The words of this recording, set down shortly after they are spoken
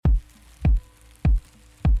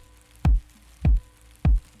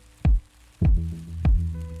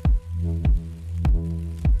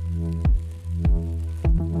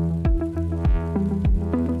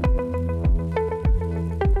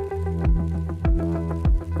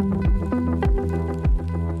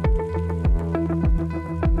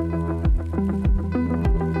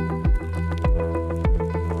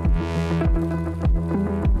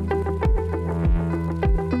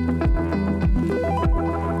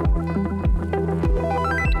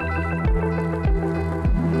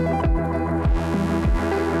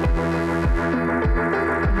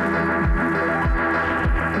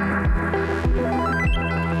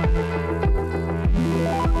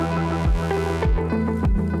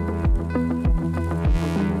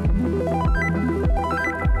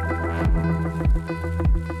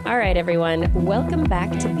right, everyone. Welcome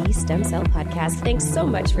back to the Stem Cell Podcast. Thanks so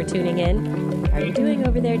much for tuning in. How are you doing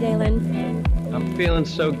over there, Dalen? I'm feeling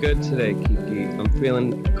so good today, Kiki. I'm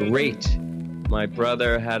feeling great. My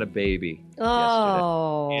brother had a baby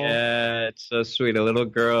yesterday. Yeah, it's so sweet. A little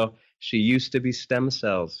girl. She used to be stem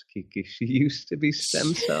cells, Kiki. She used to be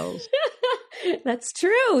stem cells. That's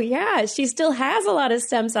true. Yeah, she still has a lot of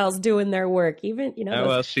stem cells doing their work. Even,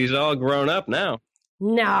 Well, she's all grown up now.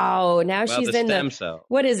 No, now she's in stem cell.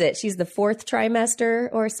 What is it? She's the 4th trimester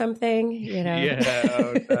or something, Yeah.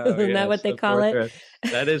 Isn't that what they call it?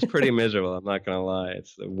 That is pretty miserable. I'm not going to lie.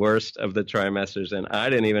 It's the worst of the trimesters. And I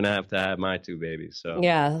didn't even have to have my 2 babies. So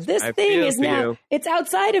yeah, this thing is now, it's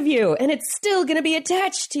outside of you and it's still going to be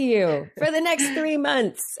attached to you for the next 3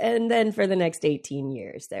 months and then for the next 18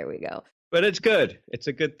 years. There we go. But it's good. It's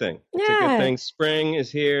a good thing. It's a good thing. Spring is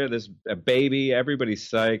here. There's a baby. Everybody's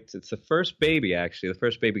psyched. It's the first baby, actually, the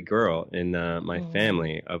first baby girl in my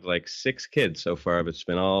family of like 6 kids so far, but it's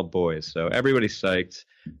been all boys. So everybody's psyched.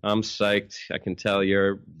 I'm psyched. I can tell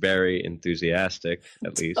you're very enthusiastic,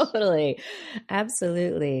 at least. Totally.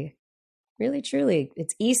 Absolutely. Really, truly.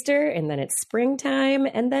 It's Easter and then it's springtime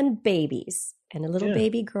and then babies and a little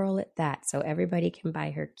baby girl at that. So everybody can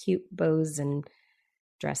buy her cute bows and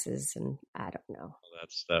dresses and I don't know. All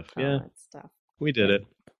that stuff. We did it.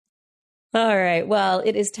 All right. Well,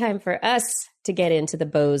 it is time for us to get into the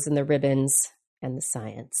bows and the ribbons and the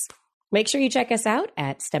science. Make sure you check us out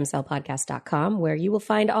at stemcellpodcast.com, where you will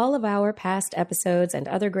find all of our past episodes and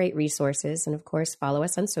other great resources. And of course, follow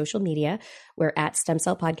us on social media. We're at Stem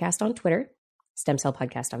Cell Podcast on Twitter, Stem Cell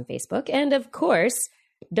Podcast on Facebook. And of course,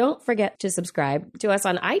 don't forget to subscribe to us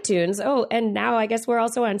on iTunes. Oh, and now I guess we're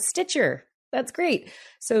also on Stitcher. That's great.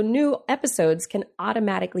 So new episodes can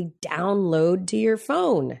automatically download to your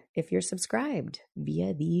phone if you're subscribed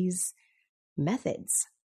via these methods.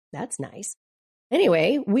 That's nice.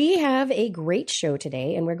 Anyway, we have a great show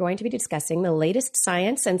today, and we're going to be discussing the latest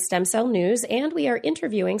science and stem cell news, and we are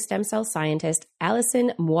interviewing stem cell scientist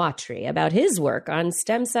Alysson Muotri about his work on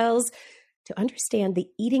stem cells to understand the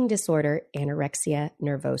eating disorder anorexia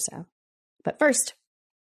nervosa. But first,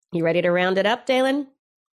 you ready to round it up, Dalen?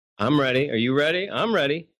 I'm ready. Are you ready? I'm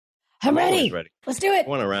ready. I'm ready. Always ready. Let's do it. I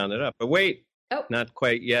want to round it up, but wait. Not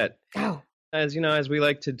quite yet. Oh. As you know, as we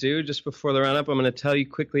like to do, just before the roundup, I'm going to tell you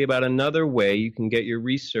quickly about another way you can get your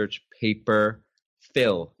research paper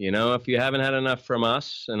fill. You know, if you haven't had enough from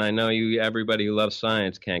us, and I know everybody who loves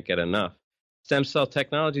science can't get enough. Stem Cell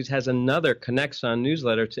Technologies has another Connexon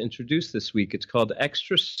newsletter to introduce this week. It's called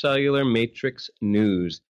Extracellular Matrix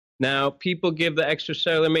News. Now, people give the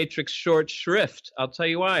extracellular matrix short shrift. I'll tell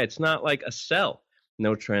you why. It's not like a cell.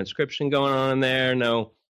 No transcription going on in there,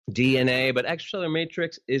 no DNA, but extracellular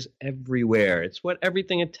matrix is everywhere. It's what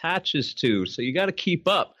everything attaches to. So you got to keep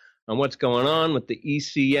up on what's going on with the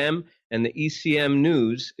ECM, and the ECM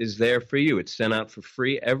news is there for you. It's sent out for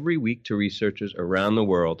free every week to researchers around the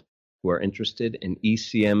world who are interested in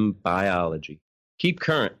ECM biology. Keep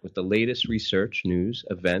current with the latest research, news,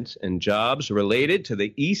 events, and jobs related to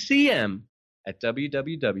the ECM at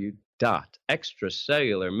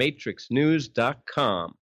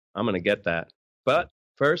www.extracellularmatrixnews.com. I'm going to get that. But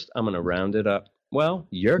first, I'm going to round it up. Well,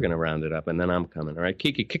 you're going to round it up, and then I'm coming. All right,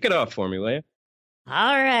 Kiki, kick it off for me, will you?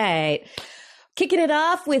 All right. Kicking it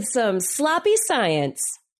off with some sloppy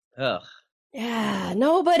science. Ugh. Yeah,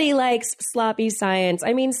 nobody likes sloppy science.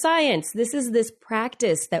 I mean, science, this is this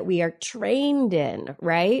practice that we are trained in,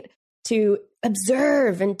 right? To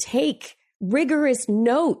observe and take rigorous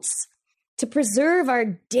notes, to preserve our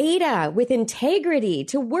data with integrity,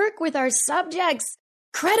 to work with our subjects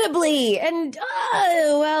credibly. And,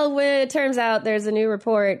 it turns out there's a new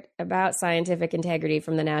report about scientific integrity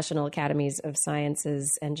from the National Academies of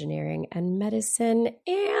Sciences, Engineering, and Medicine.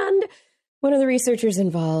 And one of the researchers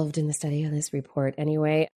involved in the study of this report,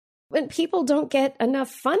 anyway, when people don't get enough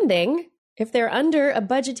funding, if they're under a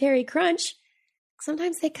budgetary crunch,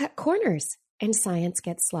 sometimes they cut corners and science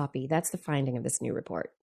gets sloppy. That's the finding of this new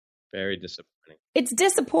report. Very disappointing. It's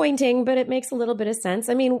disappointing, but it makes a little bit of sense.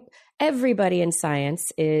 I mean, everybody in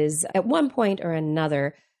science is at one point or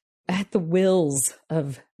another at the wills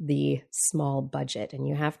of the small budget, and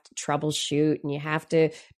you have to troubleshoot and you have to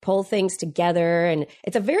pull things together. And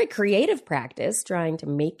it's a very creative practice trying to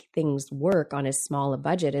make things work on as small a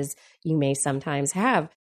budget as you may sometimes have.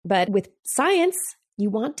 But with science, you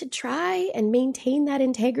want to try and maintain that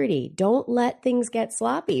integrity. Don't let things get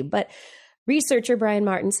sloppy. But researcher Brian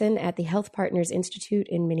Martinson at the Health Partners Institute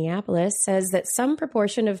in Minneapolis says that some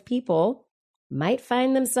proportion of people might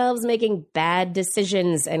find themselves making bad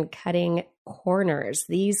decisions and cutting corners.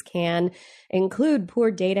 These can include poor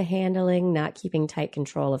data handling, not keeping tight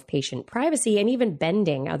control of patient privacy, and even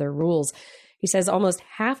bending other rules. He says almost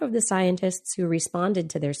half of the scientists who responded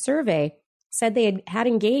to their survey said they had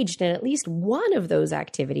engaged in at least one of those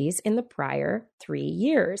activities in the prior 3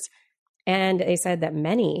 years. And they said that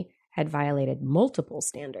many had violated multiple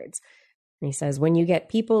standards. And he says, when you get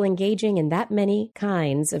people engaging in that many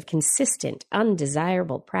kinds of consistent,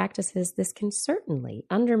 undesirable practices, this can certainly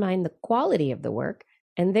undermine the quality of the work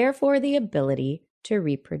and therefore the ability to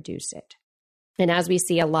reproduce it. And as we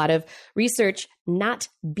see a lot of research not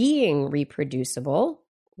being reproducible,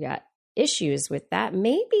 we got issues with that.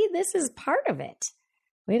 Maybe this is part of it.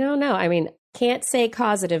 We don't know. I mean, can't say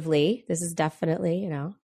causatively. This is definitely,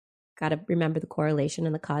 got to remember the correlation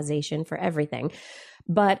and the causation for everything.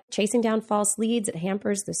 But chasing down false leads, it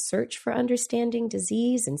hampers the search for understanding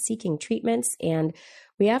disease and seeking treatments. And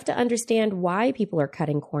we have to understand why people are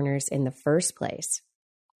cutting corners in the first place.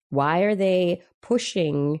 Why are they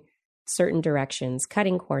pushing certain directions,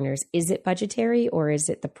 cutting corners? Is it budgetary or is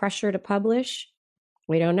it the pressure to publish?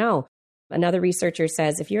 We don't know. Another researcher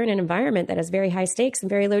says if you're in an environment that has very high stakes and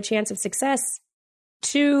very low chance of success,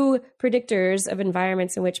 2 predictors of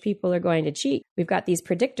environments in which people are going to cheat. We've got these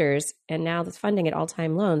predictors, and now the funding at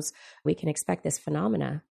all-time loans, we can expect this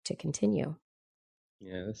phenomena to continue.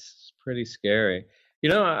 Yeah, this is pretty scary.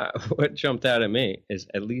 What jumped out at me is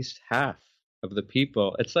at least half of the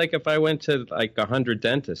people. It's like if I went to 100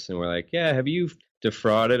 dentists and we're like, yeah, have you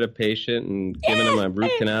defrauded a patient and given them a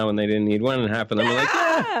root canal when they didn't need one? And half of them are like,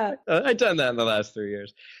 yeah, I've done that in the last 3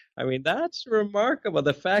 years. I mean, that's remarkable.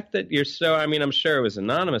 The fact that you're I'm sure it was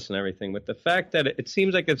anonymous and everything, but the fact that it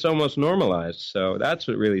seems like it's almost normalized. So that's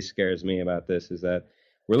what really scares me about this, is that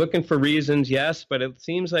we're looking for reasons, yes, but it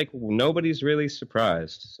seems like nobody's really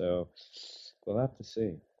surprised. So we'll have to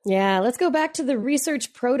see. Yeah, let's go back to the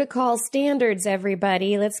research protocol standards,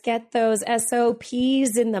 everybody. Let's get those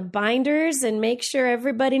SOPs in the binders and make sure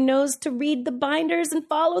everybody knows to read the binders and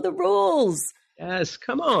follow the rules. Yes,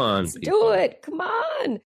 come on. Let's do it. Come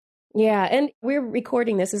on. Yeah, and we're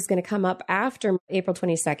recording this. This is going to come up after April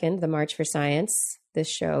 22nd, the March for Science. This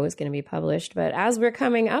show is going to be published. But as we're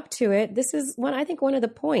coming up to it, this is one of the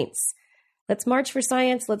points. Let's march for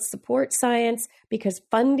science. Let's support science, because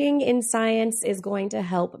funding in science is going to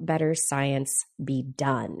help better science be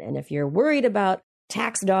done. And if you're worried about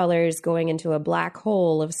tax dollars going into a black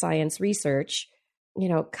hole of science research,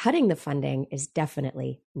 cutting the funding is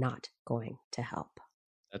definitely not going to help.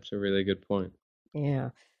 That's a really good point.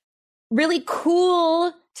 Yeah. Really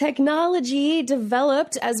cool technology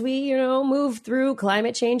developed as we, move through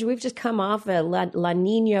climate change. We've just come off a La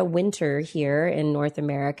Nina winter here in North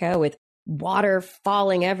America with water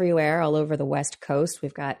falling everywhere all over the West Coast.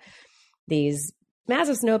 We've got these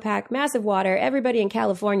massive snowpack, massive water. Everybody in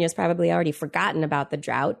California has probably already forgotten about the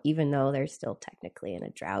drought, even though they're still technically in a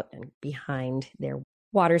drought and behind their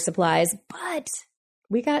water supplies. But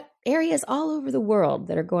we got areas all over the world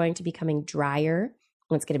that are going to be becoming drier.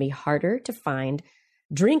 It's going to be harder to find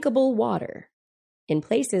drinkable water in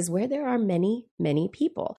places where there are many, many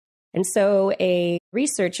people. And so a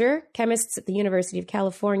researcher, chemists at the University of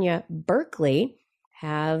California, Berkeley,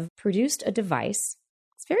 have produced a device.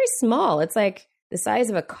 It's very small. It's like the size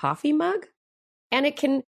of a coffee mug. And it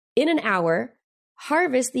can, in an hour,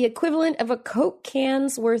 harvest the equivalent of a Coke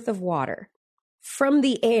can's worth of water from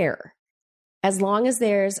the air, as long as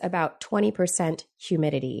there's about 20%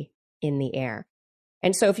 humidity in the air.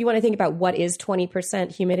 And so if you want to think about what is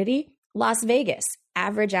 20% humidity, Las Vegas,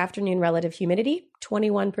 average afternoon relative humidity,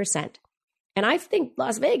 21%. And I think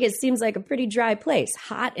Las Vegas seems like a pretty dry place,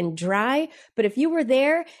 hot and dry. But if you were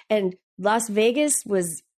there and Las Vegas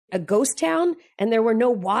was a ghost town and there were no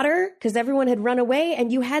water because everyone had run away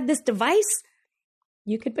and you had this device,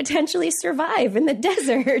 you could potentially survive in the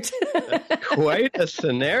desert. That's quite a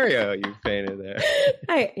scenario you painted there.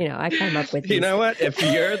 I come up with these. You know what? If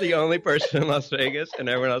you're the only person in Las Vegas and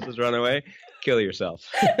everyone else has run away, kill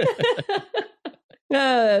yourself.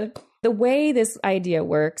 The way this idea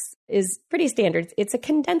works is pretty standard. It's a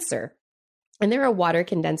condenser. And there are water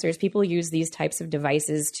condensers. People use these types of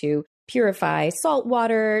devices to purify salt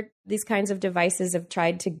water. These kinds of devices have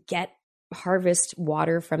tried to harvest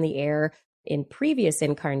water from the air in previous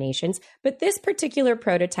incarnations. But this particular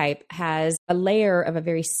prototype has a layer of a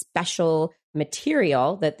very special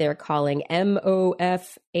material that they're calling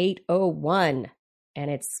MOF801. And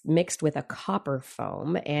it's mixed with a copper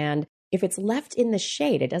foam. And if it's left in the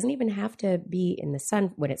shade, it doesn't even have to be in the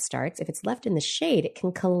sun when it starts. If it's left in the shade, it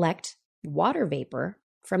can collect water vapor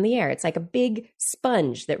from the air. It's like a big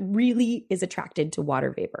sponge that really is attracted to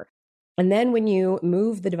water vapor. And then when you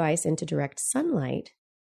move the device into direct sunlight,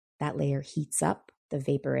 that layer heats up, the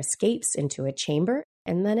vapor escapes into a chamber,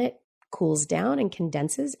 and then it cools down and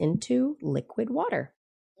condenses into liquid water.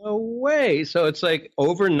 No way. So it's like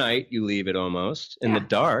overnight you leave it almost in the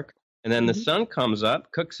dark, and then the sun comes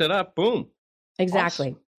up, cooks it up, boom. Exactly.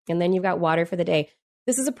 Awesome. And then you've got water for the day.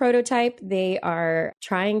 This is a prototype. They are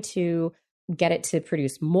trying to get it to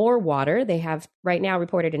produce more water. They have right now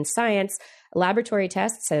reported in Science, laboratory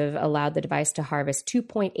tests have allowed the device to harvest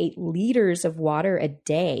 2.8 liters of water a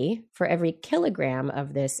day for every kilogram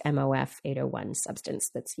of this MOF 801 substance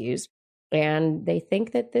that's used. And they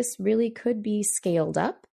think that this really could be scaled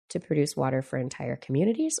up to produce water for entire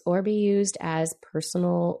communities or be used as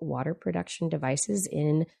personal water production devices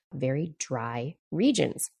in very dry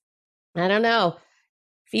regions. I don't know.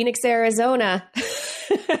 Phoenix, Arizona,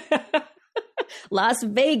 Las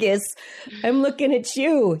Vegas, I'm looking at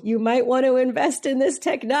you. You might want to invest in this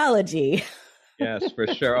technology. Yes, for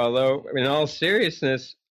sure. Although, in all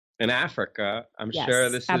seriousness, in Africa, I'm sure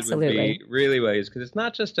this would be really ways, because it's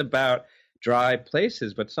not just about dry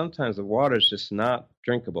places, but sometimes the water is just not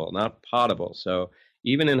drinkable, not potable. So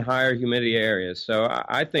even in higher humidity areas. So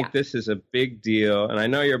I think this is a big deal. And I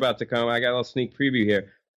know you're about to come. I got a little sneak preview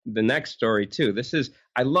here. The next story, too.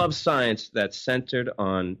 I love science that's centered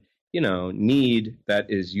on, need that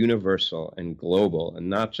is universal and global and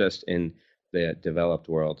not just in the developed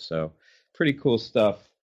world. So pretty cool stuff.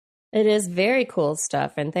 It is very cool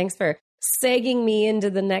stuff. And thanks for segging me into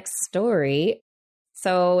the next story.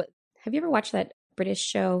 So have you ever watched that British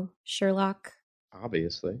show, Sherlock?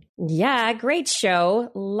 Obviously. Yeah, great show.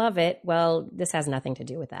 Love it. Well, this has nothing to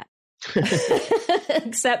do with that,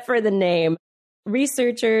 except for the name.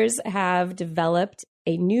 Researchers have developed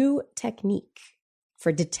a new technique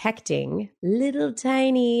for detecting little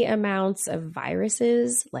tiny amounts of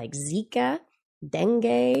viruses like Zika,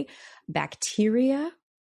 dengue, bacteria,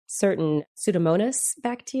 certain Pseudomonas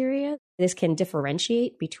bacteria. This can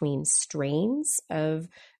differentiate between strains of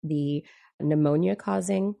the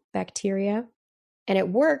pneumonia-causing bacteria. And it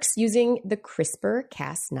works using the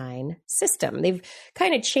CRISPR-Cas9 system. They've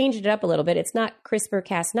kind of changed it up a little bit. It's not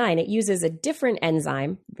CRISPR-Cas9. It uses a different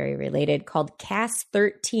enzyme, very related, called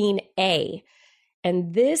Cas13A.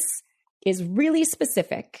 And this is really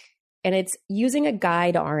specific. And it's using a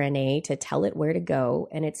guide RNA to tell it where to go.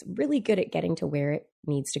 And it's really good at getting to where it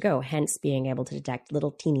needs to go, hence being able to detect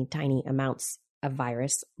little teeny tiny amounts of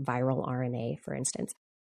viral RNA, for instance.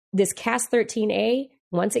 This Cas13A,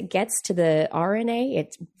 once it gets to the RNA,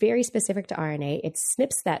 it's very specific to RNA. It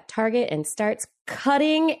snips that target and starts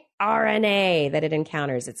cutting RNA that it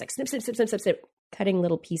encounters. It's like snip, snip, snip, snip, snip, snip, cutting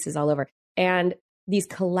little pieces all over. And these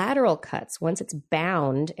collateral cuts, once it's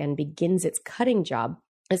bound and begins its cutting job,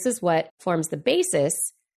 this is what forms the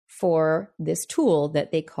basis for this tool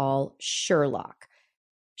that they call Sherlock.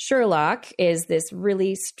 Sherlock is this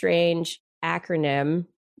really strange acronym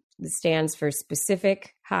that stands for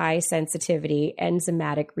Specific High Sensitivity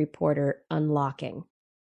Enzymatic Reporter Unlocking.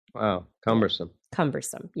 Wow, cumbersome.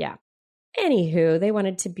 Cumbersome, yeah. Anywho, they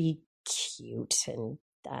wanted to be cute and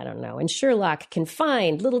I don't know. And Sherlock can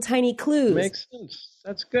find little tiny clues. Makes sense.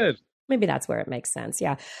 That's good. Maybe that's where it makes sense,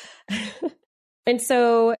 yeah. And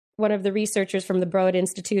so one of the researchers from the Broad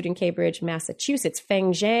Institute in Cambridge, Massachusetts,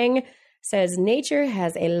 Feng Zhang, says nature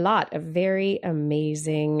has a lot of very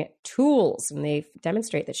amazing tools. And they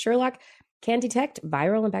demonstrate that Sherlock can detect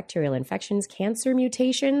viral and bacterial infections, cancer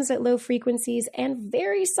mutations at low frequencies, and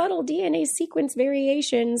very subtle DNA sequence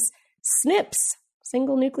variations, SNPs,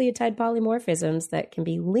 single nucleotide polymorphisms that can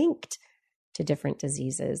be linked to different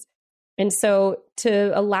diseases. And so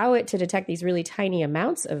to allow it to detect these really tiny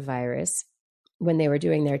amounts of virus, when they were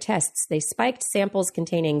doing their tests, they spiked samples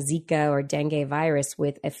containing Zika or dengue virus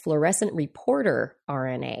with a fluorescent reporter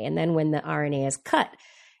RNA. And then when the RNA is cut,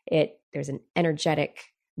 there's an energetic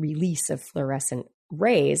release of fluorescent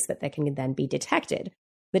rays that can then be detected.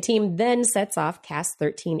 The team then sets off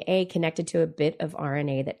Cas13A connected to a bit of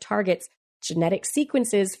RNA that targets genetic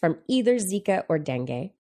sequences from either Zika or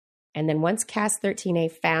dengue. And then once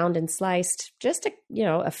Cas13A found and sliced just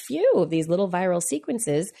a few of these little viral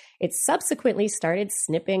sequences, it subsequently started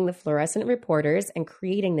snipping the fluorescent reporters and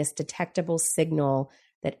creating this detectable signal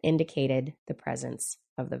that indicated the presence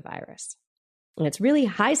of the virus. And it's really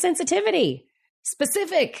high sensitivity,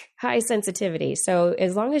 specific high sensitivity. So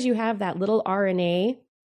as long as you have that little RNA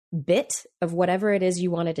bit of whatever it is you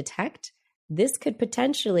want to detect, this could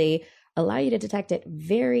potentially allow you to detect it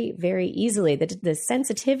very, very easily. The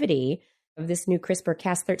sensitivity of this new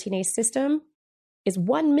CRISPR-Cas13A system is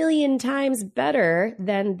 1 million times better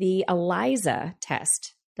than the ELISA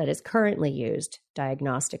test that is currently used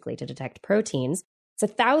diagnostically to detect proteins.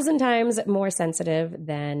 It's 1,000 times more sensitive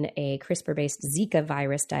than a CRISPR-based Zika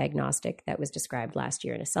virus diagnostic that was described last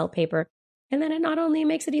year in a Cell paper. And then it not only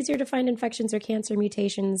makes it easier to find infections or cancer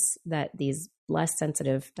mutations that these less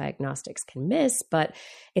sensitive diagnostics can miss, but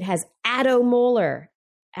it has attomolar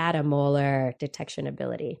detection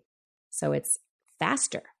ability. So it's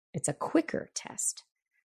faster. It's a quicker test.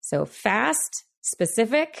 So fast,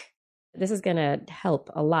 specific, this is going to help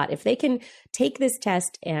a lot. If they can take this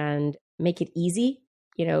test and make it easy,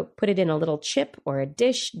 put it in a little chip or a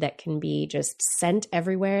dish that can be just sent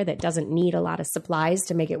everywhere, that doesn't need a lot of supplies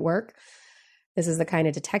to make it work. This is the kind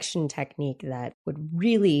of detection technique that would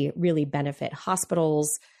really, really benefit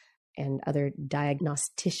hospitals and other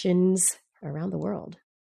diagnosticians around the world.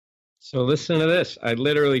 So listen to this. I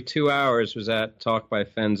literally 2 hours was at talk by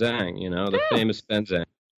Fen Zhang, the famous Fen Zhang.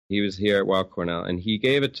 He was here at Weill Cornell, and he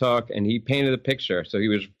gave a talk, and he painted a picture. So he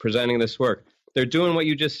was presenting this work. They're doing what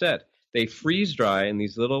you just said. They freeze dry in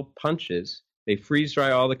these little punches. They freeze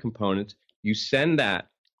dry all the components. You send that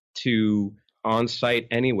to on-site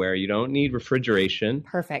anywhere. You don't need refrigeration.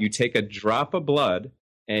 Perfect. You take a drop of blood,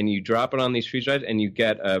 and you drop it on these freeze drives, and you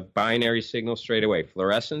get a binary signal straight away.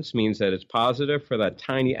 Fluorescence means that it's positive for that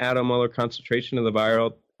tiny attomolar concentration of the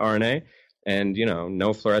viral RNA. And,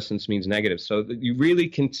 no fluorescence means negative. So that you really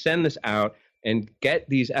can send this out and get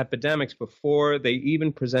these epidemics before they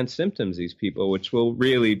even present symptoms, these people, which will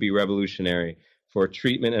really be revolutionary for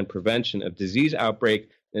treatment and prevention of disease outbreak.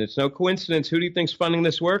 And it's no coincidence. Who do you think's funding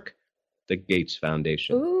this work? The Gates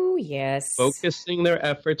Foundation. Ooh, yes. Focusing their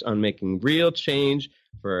efforts on making real change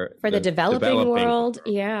for the developing world.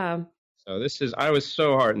 Yeah. So I was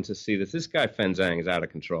so heartened to see this. This guy Fen Zhang is out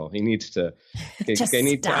of control. He needs to,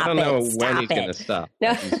 I don't know when he's going to stop.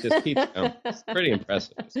 No. He just keeps going. It's pretty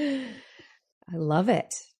impressive. I love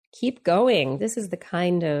it. Keep going. This is the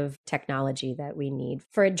kind of technology that we need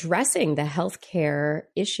for addressing the healthcare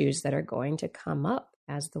issues that are going to come up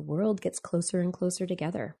as the world gets closer and closer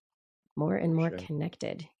together. More and more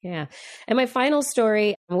connected. Yeah. And my final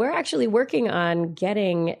story, we're actually working on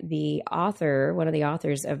getting one of the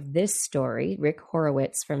authors of this story, Rick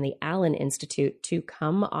Horowitz from the Allen Institute, to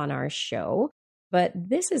come on our show. But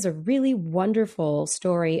this is a really wonderful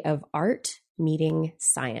story of art meeting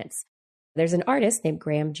science. There's an artist named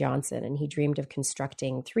Graham Johnson, and he dreamed of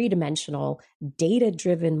constructing 3-dimensional,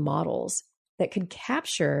 data-driven models that could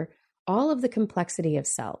capture all of the complexity of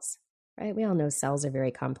cells. Right? We all know cells are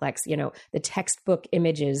very complex. The textbook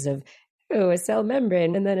images of a cell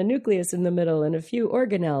membrane and then a nucleus in the middle and a few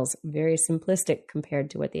organelles, very simplistic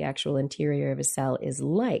compared to what the actual interior of a cell is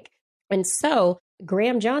like. And so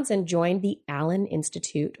Graham Johnson joined the Allen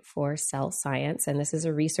Institute for Cell Science, and this is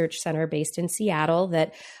a research center based in Seattle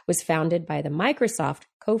that was founded by the Microsoft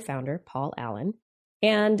co-founder, Paul Allen.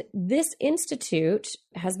 And this institute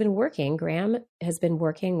Graham has been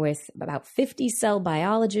working with about 50 cell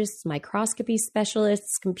biologists, microscopy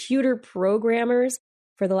specialists, computer programmers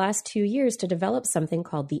for the last 2 years to develop something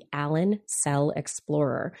called the Allen Cell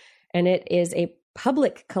Explorer. And it is a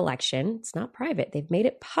public collection. It's not private. They've made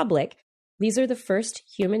it public. These are the first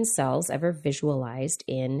human cells ever visualized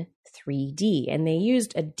in 3D. And they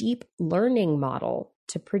used a deep learning model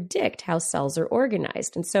to predict how cells are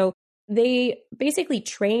organized. And so they basically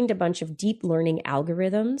trained a bunch of deep learning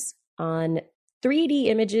algorithms on 3D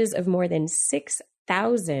images of more than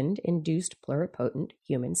 6,000 induced pluripotent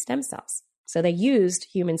human stem cells. So they used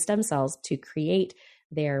human stem cells to create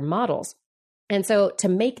their models. And so to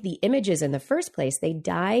make the images in the first place, they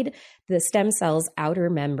dyed the stem cell's outer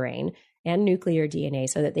membrane and nuclear DNA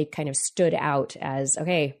so that they kind of stood out as,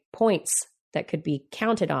 points that could be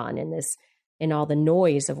counted on in all the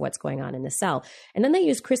noise of what's going on in the cell. And then they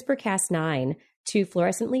used CRISPR-Cas9 to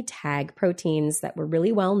fluorescently tag proteins that were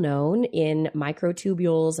really well known in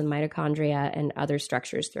microtubules and mitochondria and other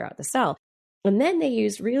structures throughout the cell. And then they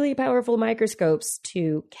used really powerful microscopes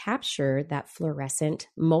to capture that fluorescent,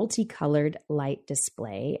 multicolored light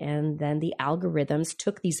display. And then the algorithms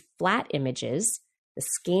took these flat images, the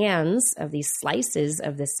scans of these slices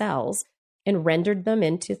of the cells, and rendered them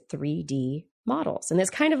into 3D models. And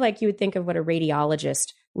it's kind of like you would think of what a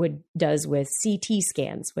radiologist does with CT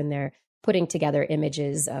scans when they're putting together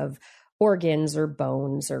images of organs or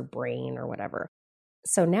bones or brain or whatever.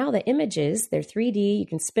 So now the images, they're 3D. You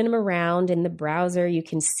can spin them around in the browser. You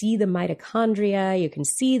can see the mitochondria. You can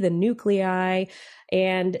see the nuclei.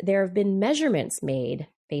 And there have been measurements made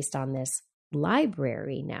based on this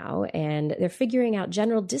library now. And they're figuring out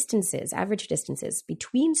general distances, average distances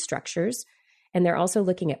between structures. And they're also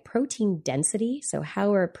looking at protein density. So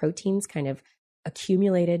how are proteins kind of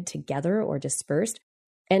accumulated together or dispersed?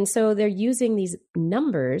 And so they're using these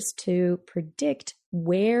numbers to predict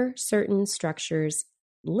where certain structures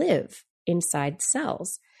live inside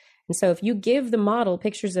cells. And so if you give the model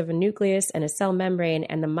pictures of a nucleus and a cell membrane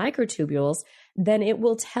and the microtubules, then it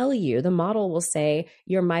will tell you, the model will say,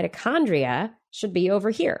 your mitochondria should be over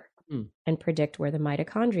here and predict where the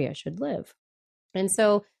mitochondria should live. And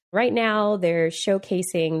so right now they're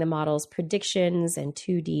showcasing the model's predictions and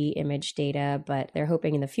 2D image data, but they're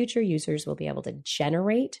hoping in the future users will be able to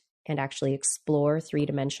generate and actually explore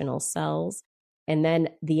three-dimensional cells. And then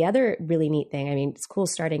the other really neat thing, I mean, it's cool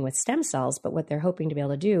starting with stem cells, but what they're hoping to be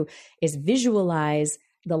able to do is visualize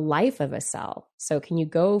the life of a cell. So can you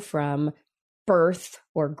go from birth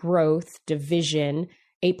or growth, division,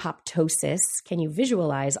 apoptosis? Can you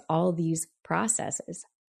visualize all these processes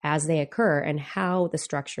as they occur and how the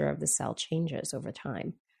structure of the cell changes over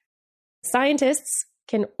time? Scientists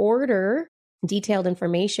can order detailed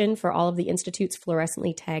information for all of the Institute's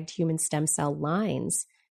fluorescently tagged human stem cell lines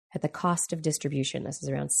at the cost of distribution. This is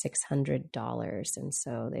around $600. And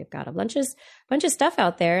so they've got a bunch of stuff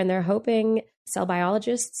out there, and they're hoping cell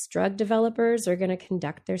biologists, drug developers are going to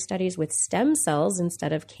conduct their studies with stem cells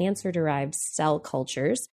instead of cancer-derived cell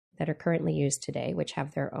cultures that are currently used today, which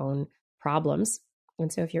have their own problems.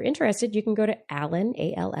 And so if you're interested, you can go to Allen,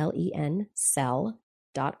 ALLEN,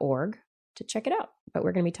 cell.org to check it out. But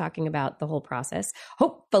we're going to be talking about the whole process,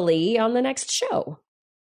 hopefully, on the next show.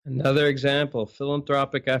 Another example,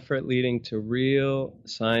 philanthropic effort leading to real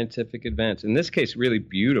scientific advance. In this case, really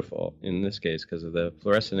beautiful, in this case, because of the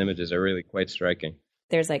fluorescent images are really quite striking.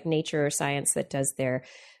 There's like Nature or Science that does their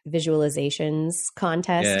visualizations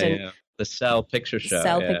contest. Yeah. The cell picture show.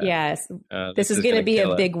 Yes. This is going to be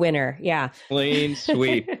a big winner. Yeah. Clean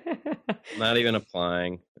sweep. Not even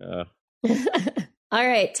applying. All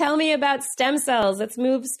right. Tell me about stem cells. Let's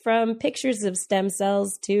move from pictures of stem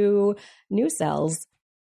cells to new cells.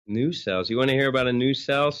 New cells. You want to hear about a new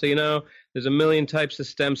cell? So, there's a million types of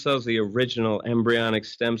stem cells. The original embryonic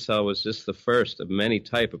stem cell was just the first of many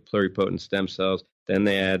type of pluripotent stem cells. Then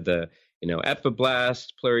they had the,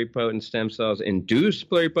 epiblast pluripotent stem cells, induced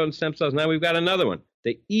pluripotent stem cells. Now we've got another one,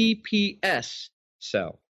 the EPS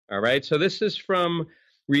cell. All right. So this is from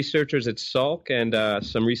researchers at Salk and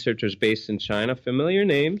some researchers based in China. Familiar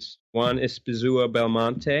names, Juan Espizua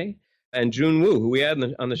Belmonte and Jun Wu, who we had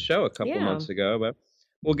on the show a couple months ago, but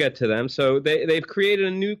we'll get to them. So they've created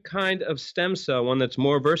a new kind of stem cell, one that's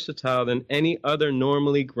more versatile than any other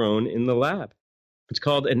normally grown in the lab. It's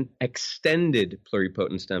called an extended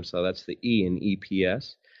pluripotent stem cell. That's the E in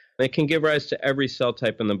EPS. And it can give rise to every cell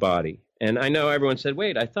type in the body. And I know everyone said,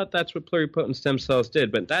 wait, I thought that's what pluripotent stem cells did.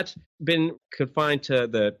 But that's been confined to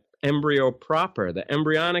the embryo proper, the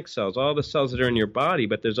embryonic cells, all the cells that are in your body.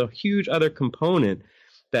 But there's a huge other component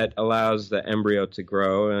that allows the embryo to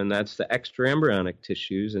grow, and that's the extraembryonic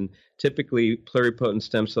tissues. And typically, pluripotent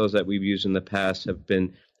stem cells that we've used in the past have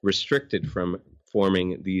been restricted from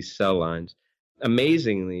forming these cell lines.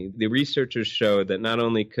 Amazingly, the researchers showed that not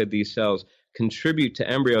only could these cells contribute to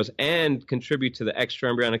embryos and contribute to the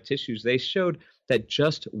extraembryonic tissues, they showed that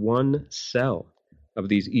just one cell of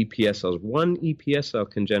these EPS cells, one EPS cell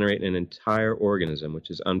can generate an entire organism, which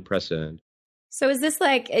is unprecedented. So is this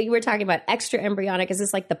like, you were talking about extra embryonic, is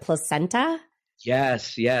this like the placenta?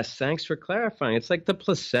 Yes. Thanks for clarifying. It's like the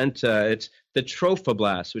placenta. It's the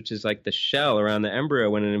trophoblast, which is like the shell around the embryo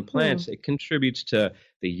when it implants. It contributes to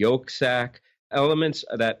the yolk sac, elements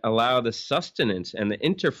that allow the sustenance and the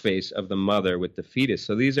interface of the mother with the fetus.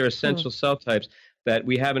 So these are essential cell types that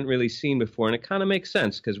we haven't really seen before. And it kind of makes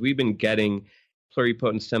sense because we've been getting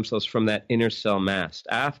pluripotent stem cells from that inner cell mass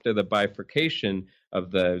after the bifurcation of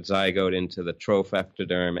the zygote into the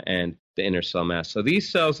trophectoderm and the inner cell mass. So these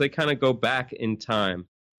cells, they kind of go back in time.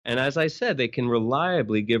 And as I said, they can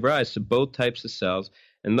reliably give rise to both types of cells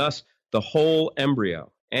and thus the whole embryo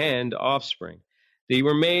and offspring. They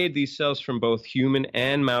were made, these cells, from both human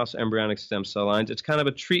and mouse embryonic stem cell lines. It's kind of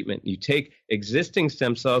a treatment. You take existing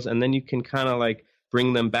stem cells and then you can kind of like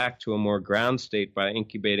bring them back to a more ground state by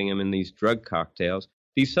incubating them in these drug cocktails.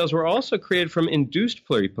 These cells were also created from induced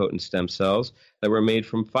pluripotent stem cells that were made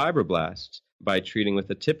from fibroblasts by treating with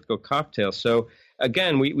a typical cocktail. So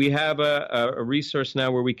again, we have a resource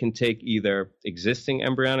now where we can take either existing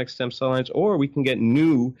embryonic stem cell lines or we can get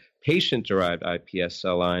new patient-derived iPS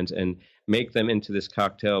cell lines and make them into this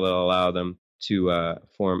cocktail that will allow them to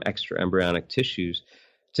form extra embryonic tissues.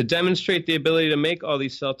 To demonstrate the ability to make all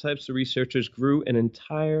these cell types, the researchers grew an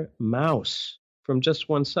entire mouse from just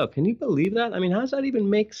one cell. Can you believe that? I mean, how does that even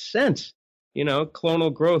make sense?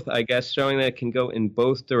 Clonal growth, I guess, showing that it can go in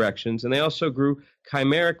both directions. And they also grew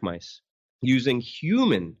chimeric mice using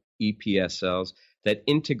human EPS cells that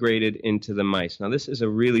integrated into the mice. Now, this is a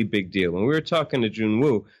really big deal. When we were talking to Jun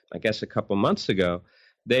Wu, I guess a couple months ago,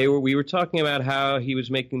 We were talking about how he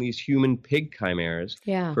was making these human pig chimeras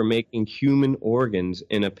for making human organs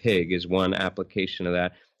in a pig is one application of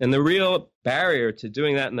that. And the real barrier to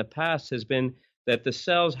doing that in the past has been that the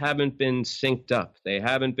cells haven't been synced up. They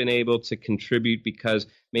haven't been able to contribute because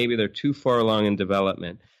maybe they're too far along in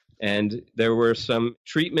development. And there were some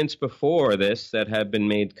treatments before this that have been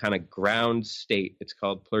made kind of ground state. It's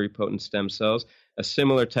called pluripotent stem cells, a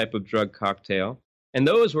similar type of drug cocktail. And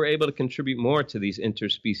those were able to contribute more to these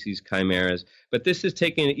interspecies chimeras. But this is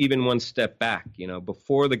taking it even one step back,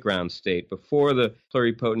 before the ground state, before the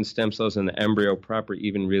pluripotent stem cells in the embryo proper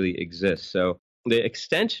even really exist. So the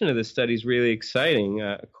extension of this study is really exciting.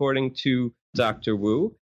 According to Dr.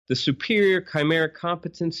 Wu, the superior chimeric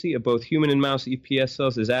competency of both human and mouse EPS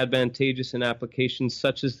cells is advantageous in applications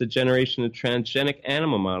such as the generation of transgenic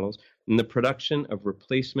animal models and the production of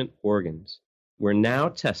replacement organs. We're now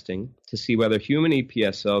testing to see whether human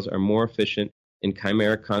EPS cells are more efficient in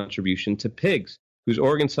chimeric contribution to pigs, whose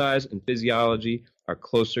organ size and physiology are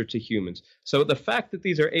closer to humans. So the fact that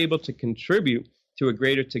these are able to contribute to a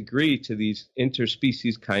greater degree to these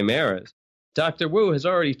interspecies chimeras, Dr. Wu has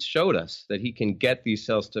already showed us that he can get these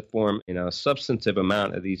cells to form a substantive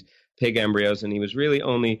amount of these pig embryos, and he was really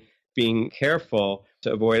only being careful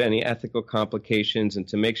to avoid any ethical complications and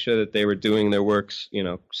to make sure that they were doing their works,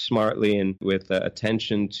 smartly and with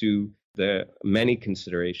attention to the many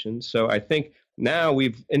considerations. So I think now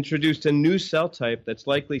we've introduced a new cell type that's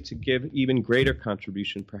likely to give even greater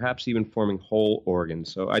contribution, perhaps even forming whole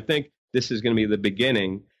organs. So I think this is going to be the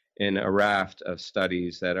beginning in a raft of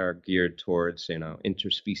studies that are geared towards,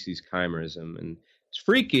 interspecies chimerism. And it's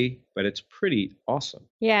freaky, but it's pretty awesome.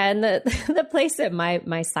 Yeah, and the place that my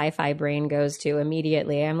sci-fi brain goes to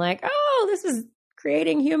immediately, I'm like, oh, this is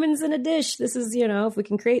creating humans in a dish. This is, if we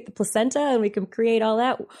can create the placenta and we can create all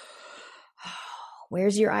that.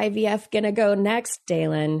 Where's your IVF going to go next,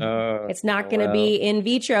 Dalen? It's not going to be in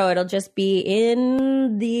vitro. It'll just be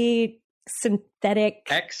in the synthetic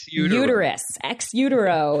ex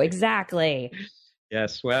utero, exactly.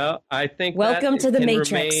 Yes, well, I think welcome to the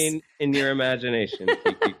Matrix. Remain in your imagination,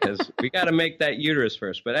 Kiki, because we got to make that uterus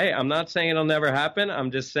first. But hey, I'm not saying it'll never happen. I'm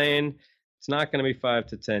just saying it's not going to be 5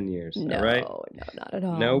 to 10 years. No, all right? No, not at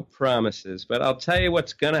all. No promises. But I'll tell you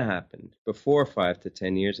what's going to happen before 5 to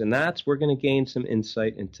 10 years, and that's we're going to gain some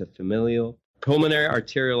insight into familial pulmonary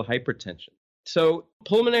arterial hypertension. So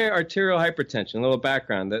pulmonary arterial hypertension, a little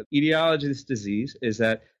background, the etiology of this disease is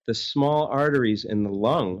that the small arteries in the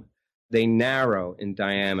lung, they narrow in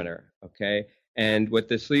diameter, okay? And what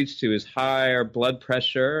this leads to is higher blood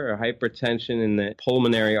pressure or hypertension in the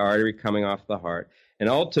pulmonary artery coming off the heart. And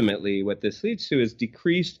ultimately, what this leads to is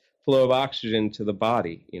decreased flow of oxygen to the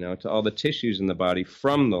body, to all the tissues in the body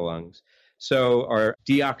from the lungs. So our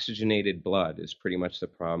deoxygenated blood is pretty much the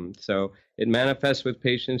problem. So it manifests with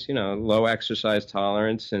patients, low exercise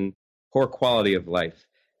tolerance and poor quality of life,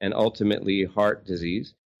 and ultimately heart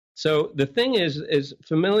disease. So the thing is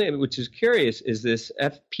familial, which is curious, is this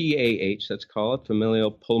FPAH, let's call it, familial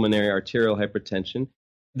pulmonary arterial hypertension.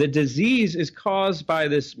 The disease is caused by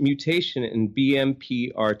this mutation in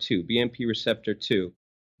BMPR2, BMP receptor 2.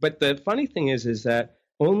 But the funny thing is that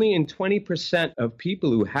only in 20% of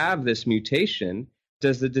people who have this mutation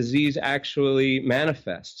does the disease actually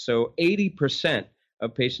manifest. So 80%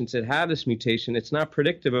 of patients that have this mutation, it's not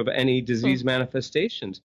predictive of any disease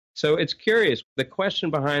manifestations. So it's curious. The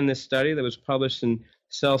question behind this study that was published in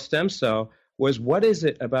Cell Stem Cell was, what is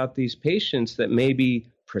it about these patients that may be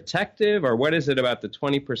protective, or what is it about the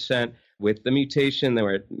 20% with the mutation that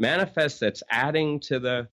where it manifests that's adding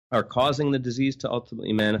to or causing the disease to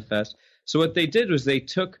ultimately manifest? So what they did was they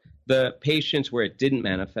took the patients where it didn't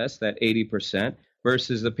manifest, that 80%,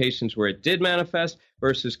 versus the patients where it did manifest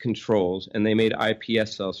versus controls, and they made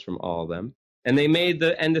iPS cells from all of them. And they made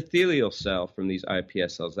the endothelial cell from these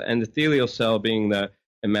iPS cells, the endothelial cell being the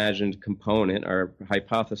imagined component or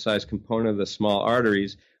hypothesized component of the small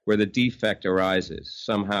arteries where the defect arises.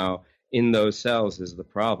 Somehow in those cells is the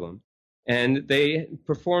problem. And they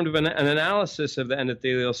performed an analysis of the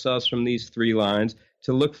endothelial cells from these 3 lines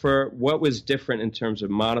to look for what was different in terms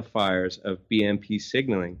of modifiers of BMP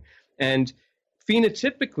signaling. And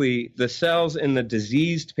phenotypically, the cells in the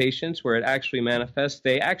diseased patients where it actually manifests,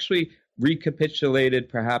 they actually recapitulated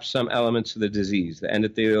perhaps some elements of the disease. The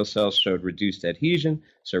endothelial cells showed reduced adhesion,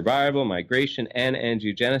 survival, migration, and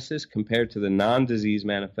angiogenesis compared to the non-disease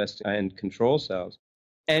manifest and control cells.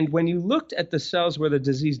 And when you looked at the cells where the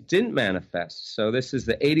disease didn't manifest, so this is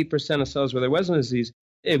the 80% of cells where there wasn't a disease,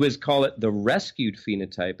 it was called the rescued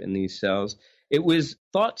phenotype in these cells. It was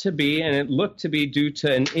thought to be, and it looked to be, due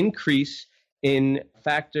to an increase in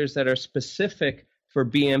factors that are specific for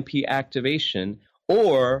BMP activation,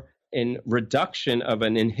 or in reduction of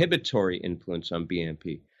an inhibitory influence on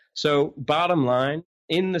BMP. So bottom line,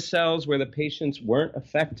 in the cells where the patients weren't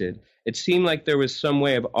affected, it seemed like there was some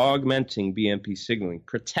way of augmenting BMP signaling,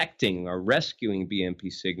 protecting or rescuing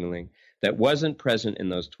BMP signaling that wasn't present in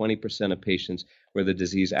those 20% of patients where the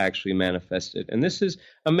disease actually manifested. And this is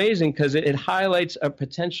amazing because it highlights a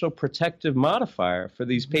potential protective modifier for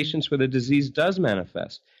these patients where the disease does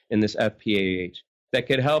manifest in this FPAH that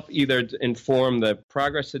could help either inform the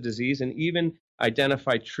progress of disease and even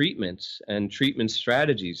identify treatments and treatment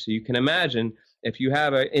strategies. So you can imagine if you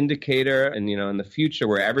have an indicator and, in the future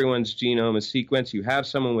where everyone's genome is sequenced, you have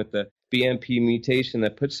someone with the BMP mutation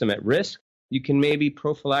that puts them at risk, you can maybe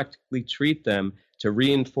prophylactically treat them to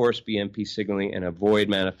reinforce BMP signaling and avoid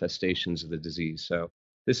manifestations of the disease. So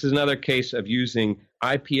this is another case of using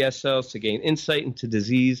iPS cells to gain insight into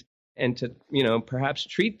disease and to, perhaps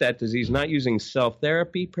treat that disease, not using cell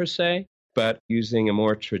therapy per se, but using a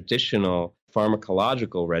more traditional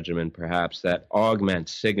pharmacological regimen, perhaps, that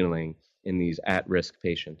augments signaling in these at-risk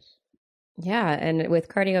patients. Yeah, and with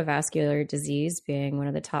cardiovascular disease being one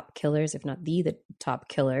of the top killers, if not the top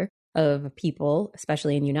killer of people,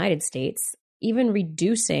 especially in the United States, even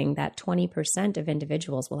reducing that 20% of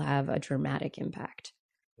individuals will have a dramatic impact.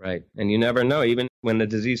 Right. And you never know, even when the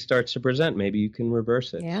disease starts to present, maybe you can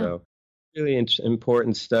reverse it. Yeah. So really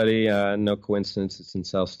important study. No coincidence, it's in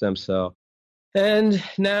cell stem cell. And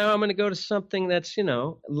now I'm going to go to something that's,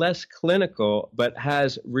 less clinical, but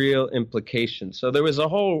has real implications. So there was a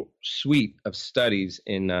whole suite of studies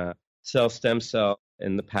in cell stem cell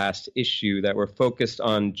in the past issue that were focused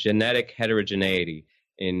on genetic heterogeneity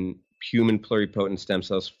in human pluripotent stem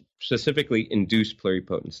cells, specifically induced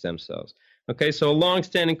pluripotent stem cells. Okay, so a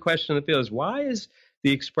long-standing question in the field is why is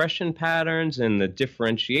the expression patterns and the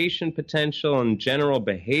differentiation potential and general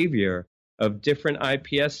behavior of different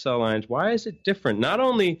iPS cell lines, why is it different? Not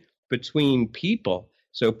only between people,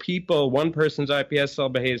 so one person's iPS cell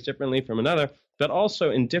behaves differently from another, but also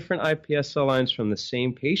in different iPS cell lines from the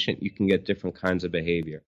same patient, you can get different kinds of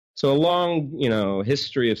behavior. So a long,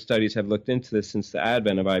 history of studies have looked into this since the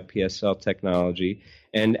advent of iPS cell technology,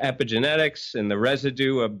 and epigenetics and the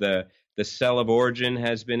residue of the cell of origin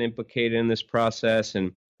has been implicated in this process,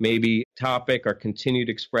 and maybe topic or continued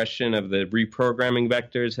expression of the reprogramming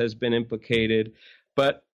vectors has been implicated.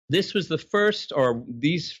 But this was the first, or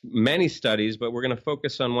these many studies, but we're going to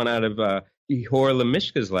focus on one out of Ihor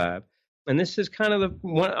Lemishka's lab. And this is kind of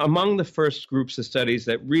one among the first groups of studies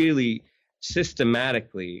that really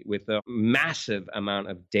systematically, with a massive amount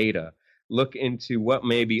of data, look into what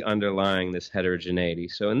may be underlying this heterogeneity.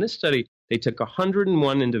 So in this study, they took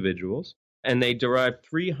 101 individuals, and they derived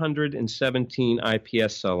 317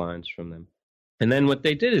 iPS cell lines from them. And then what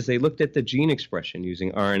they did is they looked at the gene expression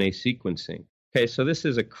using RNA sequencing. Okay, so this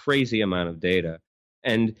is a crazy amount of data.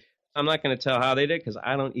 And I'm not going to tell how they did because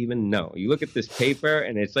I don't even know. You look at this paper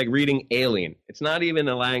and it's like reading Alien. It's not even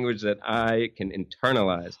a language that I can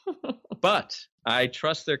internalize. But I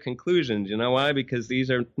trust their conclusions. You know why? Because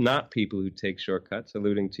these are not people who take shortcuts,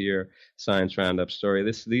 alluding to your Science Roundup story.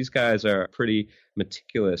 These guys are pretty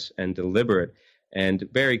meticulous and deliberate and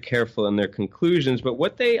very careful in their conclusions. But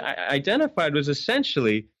what they identified was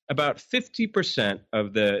essentially about 50%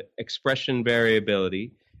 of the expression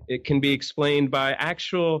variability. It can be explained by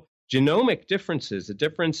actual genomic differences, a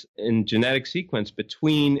difference in genetic sequence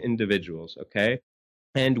between individuals, okay?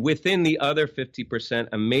 And within the other 50%,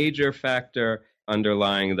 a major factor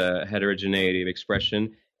underlying the heterogeneity of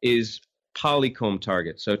expression is polycomb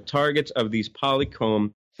targets. So targets of these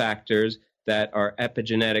polycomb factors that are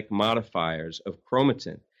epigenetic modifiers of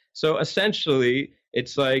chromatin. So essentially,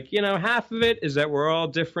 it's like, half of it is that we're all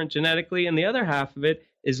different genetically, and the other half of it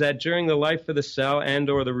is that during the life of the cell and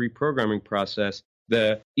or the reprogramming process,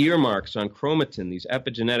 the earmarks on chromatin, these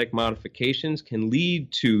epigenetic modifications, can lead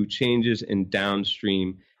to changes in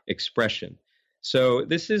downstream expression. So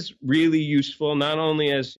this is really useful, not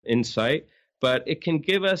only as insight, but it can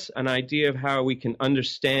give us an idea of how we can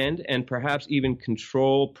understand and perhaps even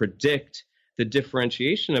control, predict the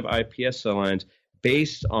differentiation of iPS cell lines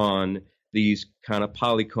based on these kind of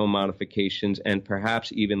polycomb modifications, and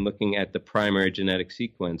perhaps even looking at the primary genetic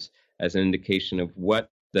sequence as an indication of what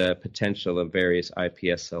the potential of various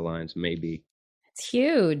iPS cell lines may be. It's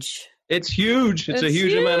huge. It's huge. It's a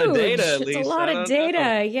huge amount of data, at least. It's a lot of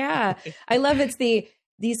data. Yeah. I love it's the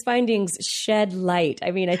these findings shed light.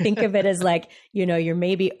 I mean, I think of it as like, you're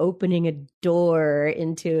maybe opening a door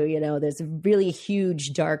into, this really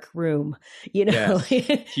huge dark room, Yes,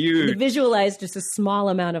 huge. Visualize just a small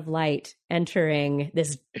amount of light entering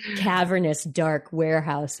this cavernous dark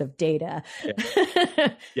warehouse of data.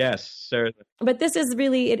 Yes, certainly. But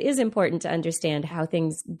it is important to understand how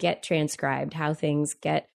things get transcribed, how things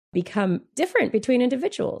become different between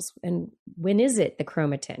individuals. And when is it the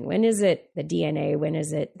chromatin? When is it the DNA? When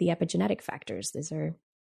is it the epigenetic factors? These are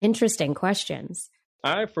interesting questions.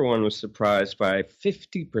 I, for one, was surprised by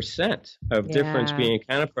 50% of difference being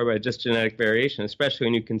accounted for by just genetic variation, especially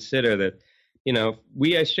when you consider that,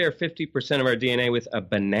 we share 50% of our DNA with a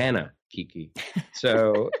banana, Kiki.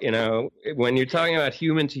 So, when you're talking about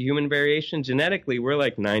human to human variation, genetically, we're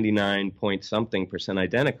like 99-point-something%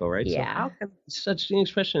 identical, right? Yeah. So how can such an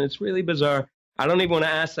expression? It's really bizarre. I don't even want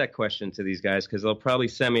to ask that question to these guys because they'll probably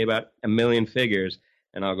send me about a million figures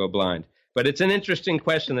and I'll go blind. But it's an interesting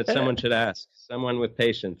question that someone should ask, someone with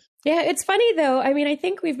patience. Yeah, it's funny, though. I mean, I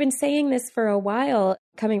think we've been saying this for a while,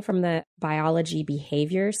 coming from the biology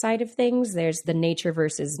behavior side of things. There's the nature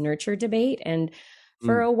versus nurture debate. And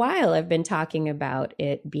for a while, I've been talking about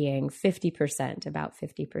it being 50%, about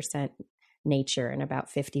 50% nature and about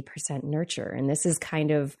 50% nurture. And this is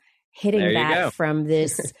kind of hitting that from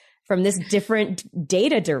this different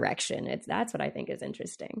data direction. That's what I think is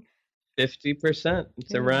interesting. 50%.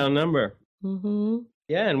 It's a round number. Mm-hmm.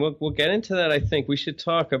 Yeah, and we'll get into that. I think we should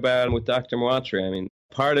talk about with Dr. Muotri. I mean,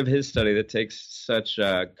 part of his study that takes such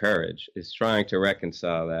courage is trying to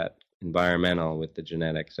reconcile that environmental with the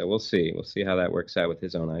genetic. So we'll see. We'll see how that works out with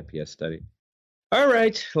his own iPS study. All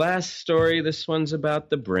right, last story. This one's about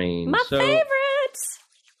the brain. My favorite.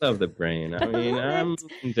 Love the brain. I mean, I'm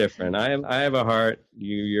different. I have a heart.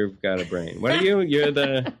 You've got a brain. What are you? You're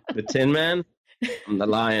the Tin Man? I'm the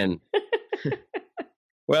lion.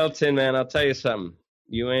 Well, Tin Man, I'll tell you something.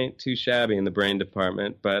 You ain't too shabby in the brain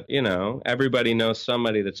department, but, everybody knows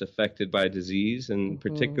somebody that's affected by disease, and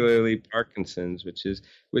particularly Parkinson's, which is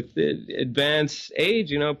with the advanced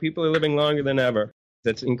age, people are living longer than ever.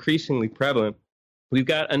 That's increasingly prevalent. We've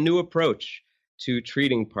got a new approach to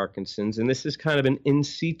treating Parkinson's, and this is kind of an in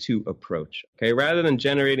situ approach, okay? Rather than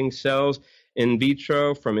generating cells in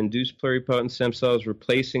vitro from induced pluripotent stem cells,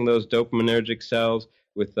 replacing those dopaminergic cells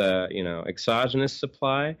with exogenous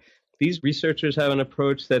supply, these researchers have an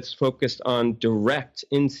approach that's focused on direct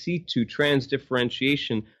in situ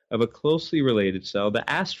transdifferentiation of a closely related cell, the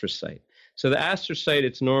astrocyte. So the astrocyte,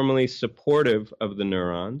 it's normally supportive of the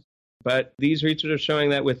neurons, but these researchers are showing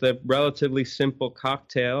that with a relatively simple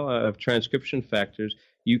cocktail of transcription factors,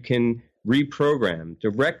 you can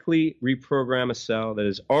directly reprogram a cell that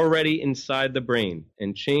is already inside the brain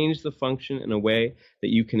and change the function in a way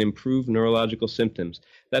that you can improve neurological symptoms.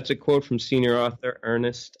 That's a quote from senior author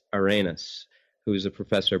Ernest Arenas, who is a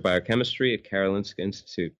professor of biochemistry at Karolinska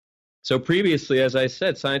Institute. So previously, as I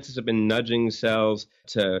said, scientists have been nudging cells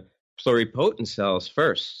to pluripotent cells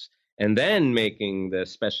first, and then making the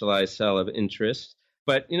specialized cell of interest.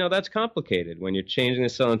 But, that's complicated. When you're changing the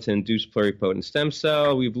cell into induced pluripotent stem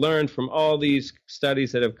cell, we've learned from all these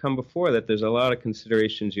studies that have come before that there's a lot of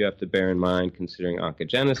considerations you have to bear in mind, considering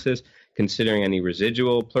oncogenesis, considering any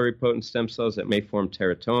residual pluripotent stem cells that may form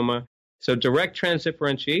teratoma. So direct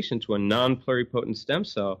transdifferentiation to a non-pluripotent stem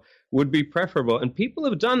cell would be preferable. And people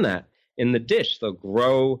have done that in the dish. They'll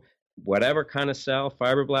grow whatever kind of cell,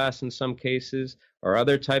 fibroblasts in some cases, or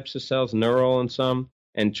other types of cells, neural in some,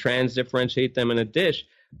 and transdifferentiate them in a dish.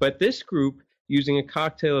 But this group, using a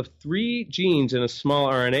cocktail of 3 genes in a small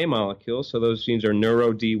RNA molecule, so those genes are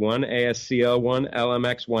NeuroD1, ASCL1,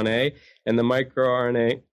 LMX1A, and the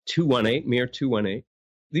microRNA 218, miR218.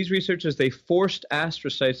 These researchers, they forced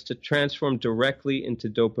astrocytes to transform directly into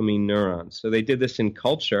dopamine neurons. So they did this in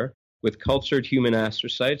culture with cultured human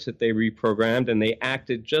astrocytes that they reprogrammed, and they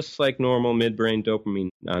acted just like normal midbrain dopamine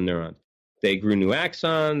neurons. They grew new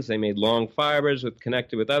axons, they made long fibers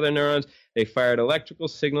connected with other neurons, they fired electrical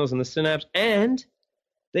signals in the synapse, and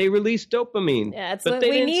they released dopamine. That's what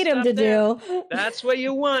we need them to do. That's what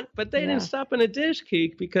you want, but they didn't stop in a dish,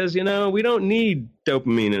 Keek, because, we don't need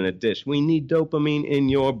dopamine in a dish. We need dopamine in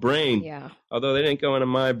your brain. Yeah. Although they didn't go into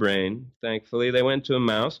my brain, thankfully. They went to a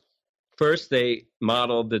mouse. First, they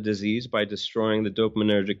modeled the disease by destroying the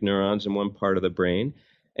dopaminergic neurons in one part of the brain.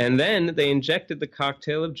 And then they injected the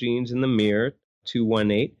cocktail of genes in the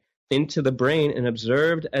miR218 into the brain and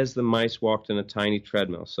observed as the mice walked in a tiny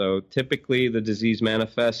treadmill. So typically the disease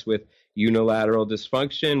manifests with unilateral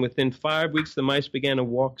dysfunction. Within 5 weeks, the mice began to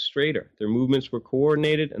walk straighter. Their movements were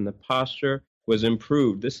coordinated and the posture was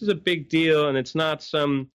improved. This is a big deal, and it's not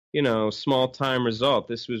some small time result.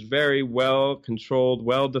 This was very well controlled,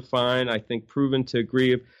 well defined, I think proven to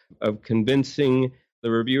agree of convincing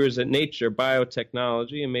the reviewers at Nature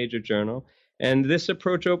Biotechnology, a major journal. And this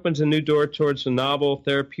approach opens a new door towards novel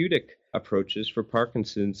therapeutic approaches for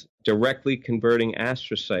Parkinson's, directly converting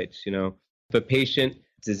astrocytes. If a patient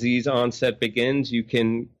disease onset begins, you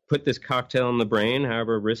can put this cocktail in the brain,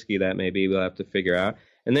 however risky that may be, we'll have to figure out.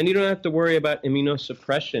 And then you don't have to worry about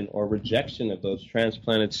immunosuppression or rejection of those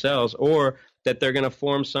transplanted cells, or that they're going to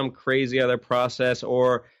form some crazy other process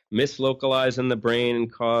or mislocalize in the brain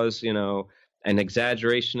and cause, an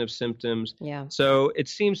exaggeration of symptoms. Yeah. So it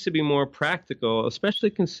seems to be more practical,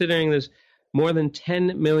 especially considering there's more than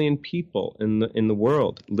 10 million people in the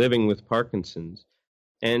world living with Parkinson's.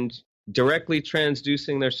 And directly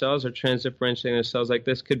transducing their cells or transdifferentiating their cells like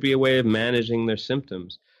this could be a way of managing their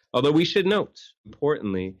symptoms. Although we should note,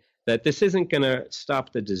 importantly, that this isn't going to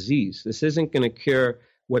stop the disease. This isn't going to cure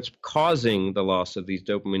what's causing the loss of these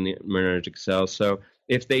dopaminergic cells. So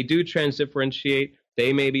if they do transdifferentiate,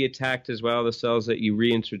 they may be attacked as well, the cells that you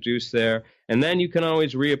reintroduce there. And then you can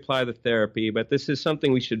always reapply the therapy. But this is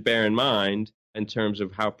something we should bear in mind in terms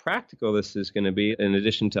of how practical this is going to be, in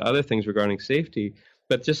addition to other things regarding safety.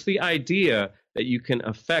 But just the idea that you can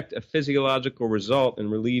affect a physiological result and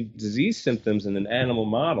relieve disease symptoms in an animal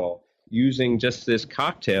model using just this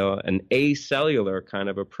cocktail, an acellular kind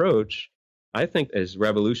of approach, I think is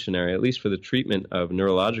revolutionary, at least for the treatment of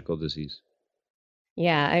neurological disease.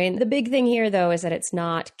 Yeah, I mean, the big thing here, though, is that it's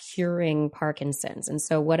not curing Parkinson's. And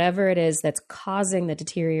so whatever it is that's causing the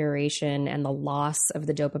deterioration and the loss of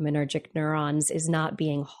the dopaminergic neurons is not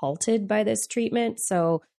being halted by this treatment.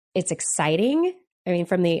 So it's exciting. I mean,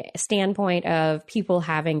 from the standpoint of people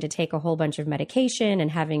having to take a whole bunch of medication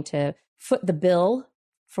and having to foot the bill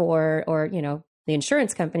for, or, the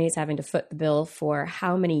insurance companies having to foot the bill for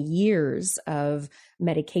how many years of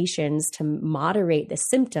medications to moderate the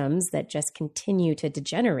symptoms that just continue to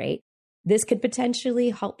degenerate. This could potentially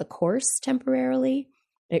halt the course temporarily.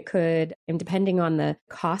 It could, and depending on the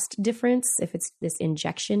cost difference, if it's this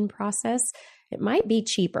injection process, it might be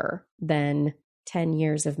cheaper than 10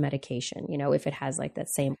 years of medication, if it has like that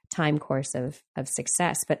same time course of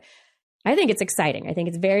success. But I think it's exciting. I think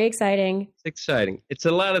it's very exciting. It's exciting. It's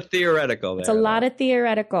a lot of theoretical there. It's a lot of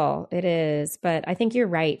theoretical. It is. But I think you're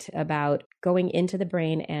right about going into the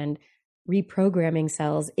brain and reprogramming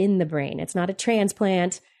cells in the brain. It's not a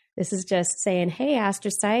transplant. This is just saying, hey,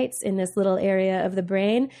 astrocytes in this little area of the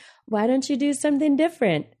brain, why don't you do something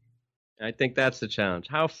different? I think that's the challenge.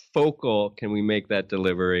 How focal can we make that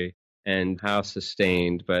delivery and how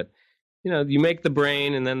sustained? But you make the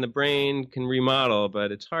brain and then the brain can remodel,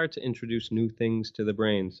 but it's hard to introduce new things to the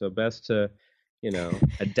brain. So best to,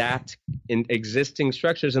 adapt in existing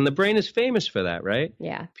structures. And the brain is famous for that, right?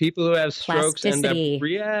 Yeah. People who have strokes end up,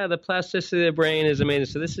 the plasticity of the brain is amazing.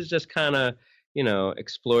 So this is just kind of,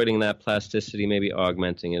 exploiting that plasticity, maybe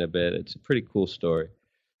augmenting it a bit. It's a pretty cool story.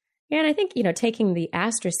 Yeah, and I think, taking the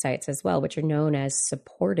astrocytes as well, which are known as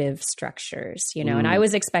supportive structures, and I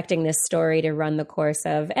was expecting this story to run the course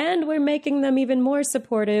of, and we're making them even more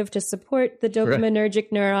supportive to support the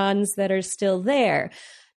dopaminergic neurons that are still there.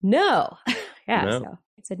 No. So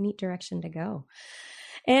it's a neat direction to go.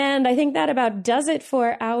 And I think that about does it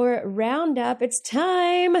for our roundup. It's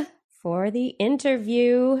time for the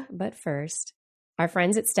interview. But first, our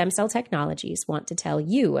friends at Stem Cell Technologies want to tell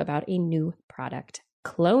you about a new product.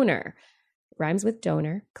 Cloner, rhymes with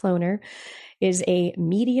donor. Cloner is a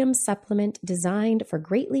medium supplement designed for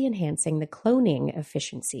greatly enhancing the cloning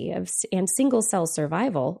efficiency and single cell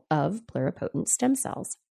survival of pluripotent stem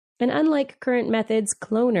cells. And unlike current methods,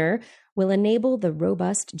 Cloner will enable the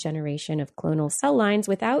robust generation of clonal cell lines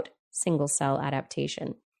without single cell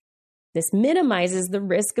adaptation. This minimizes the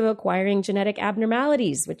risk of acquiring genetic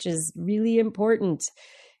abnormalities, which is really important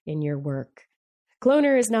in your work.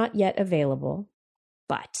 Cloner is not yet available,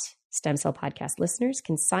 but Stem Cell Podcast listeners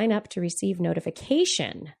can sign up to receive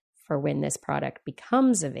notification for when this product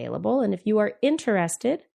becomes available. And if you are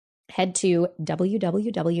interested, head to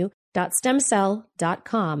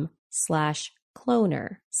www.stemcell.com/cloner, spelled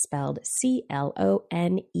CLONER,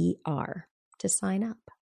 to sign up.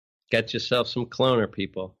 Get yourself some Cloner,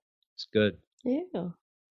 people. It's good. Yeah.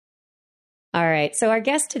 All right. So our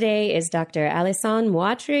guest today is Dr. Alysson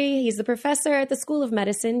Muotri. He's the professor at the School of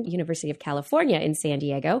Medicine, University of California in San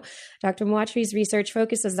Diego. Dr. Muotri's research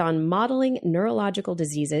focuses on modeling neurological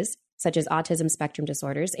diseases, such as autism spectrum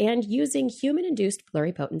disorders, and using human-induced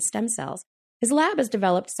pluripotent stem cells. His lab has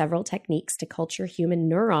developed several techniques to culture human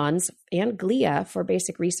neurons and glia for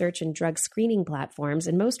basic research and drug screening platforms.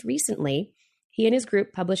 And most recently, He and his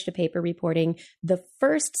group published a paper reporting the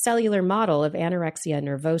first cellular model of anorexia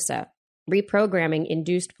nervosa, reprogramming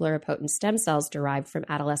induced pluripotent stem cells derived from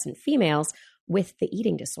adolescent females with the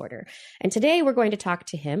eating disorder. And today we're going to talk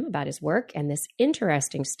to him about his work and this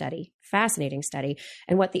interesting study, fascinating study,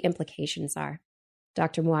 and what the implications are.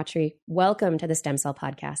 Dr. Muotri, welcome to the Stem Cell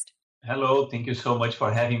Podcast. Hello, thank you so much for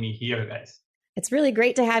having me here, guys. It's really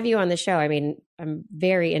great to have you on the show. I mean, I'm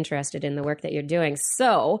very interested in the work that you're doing.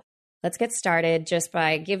 So let's get started just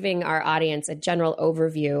by giving our audience a general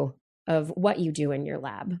overview of what you do in your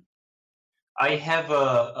lab. I have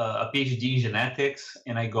a PhD in genetics,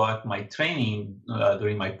 and I got my training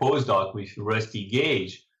during my postdoc with Rusty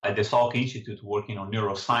Gage at the Salk Institute working on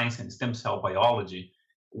neuroscience and stem cell biology.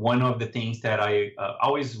 One of the things that I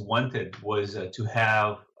always wanted was to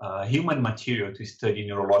have human material to study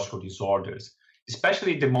neurological disorders,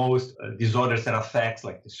 especially the most disorders that affect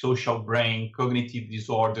like the social brain, cognitive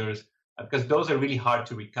disorders, because those are really hard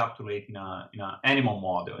to recapitulate in an animal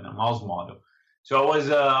model, in a mouse model. So I was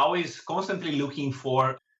always constantly looking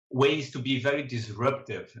for ways to be very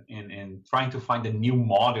disruptive and trying to find a new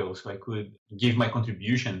model so I could give my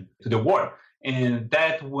contribution to the work. And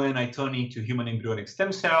that when I turned into human embryonic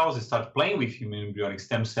stem cells, I started playing with human embryonic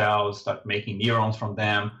stem cells, started making neurons from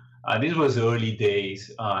them. This was early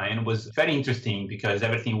days, and it was very interesting because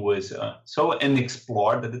everything was so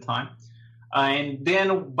unexplored at the time. And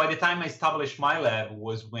then by the time I established my lab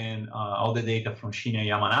was when all the data from Shinya and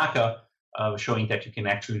Yamanaka showing that you can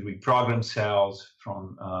actually reprogram cells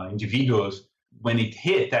from individuals, when it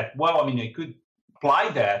hit that, I could apply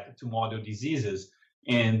that to model diseases.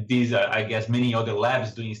 And these, I guess, many other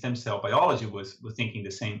labs doing stem cell biology was thinking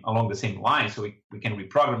along the same line. So we can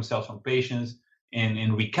reprogram cells from patients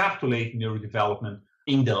and recapitulate neurodevelopment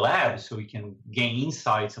in the lab so we can gain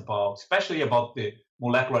insights especially about the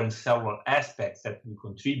molecular and cellular aspects that will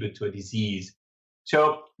contribute to a disease.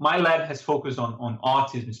 So my lab has focused on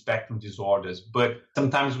autism spectrum disorders, but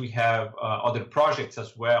sometimes we have other projects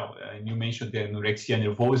as well. And you mentioned the anorexia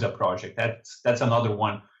nervosa project. That's another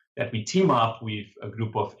one that we team up with a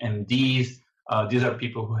group of MDs. These are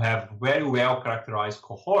people who have very well characterized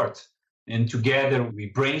cohorts. And together we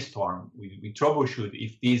brainstorm, we troubleshoot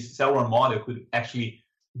if this cellular model could actually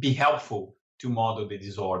be helpful to model the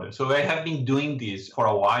disorder. So I have been doing this for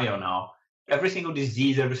a while now. Every single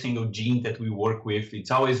disease, every single gene that we work with,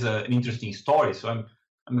 it's always an interesting story. So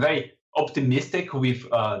I'm very optimistic with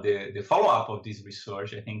the follow-up of this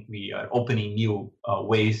research. I think we are opening new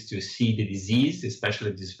ways to see the disease,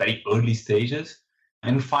 especially at these very early stages,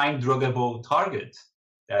 and find druggable targets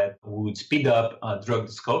that would speed up drug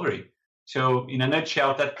discovery. So in a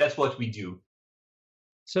nutshell, that's what we do.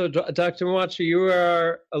 So Dr. Muotri, you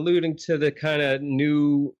are alluding to the kind of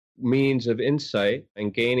new means of insight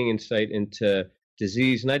and gaining insight into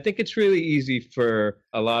disease. And I think it's really easy for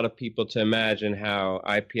a lot of people to imagine how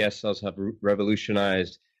iPS cells have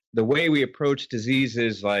revolutionized the way we approach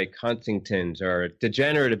diseases like Huntington's or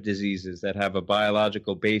degenerative diseases that have a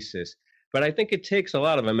biological basis. But I think it takes a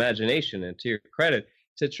lot of imagination, and to your credit,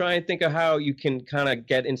 to try and think of how you can kind of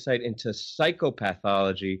get insight into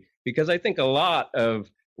psychopathology, because I think a lot of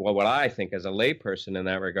what I think as a layperson in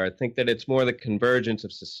that regard, think that it's more the convergence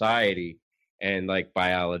of society and like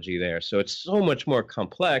biology there. So it's so much more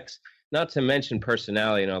complex, not to mention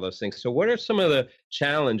personality and all those things. So what are some of the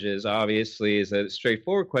challenges? Obviously is a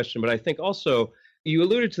straightforward question, but I think also you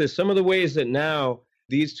alluded to this, some of the ways that now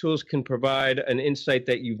these tools can provide an insight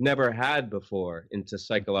that you've never had before into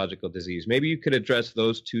psychological disease. Maybe you could address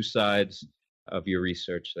those two sides of your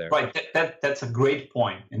research there. Right, that's a great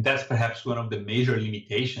point, and that's perhaps one of the major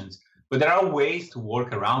limitations. But there are ways to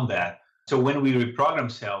work around that. So when we reprogram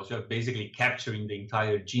cells, you're basically capturing the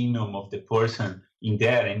entire genome of the person in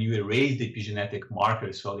there, and you erase the epigenetic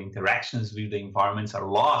markers, so the interactions with the environments are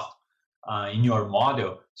lost in your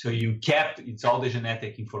model. So you kept all the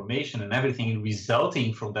genetic information, and everything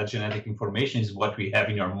resulting from that genetic information is what we have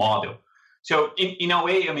in your model. So in a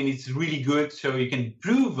way, I mean, it's really good. So you can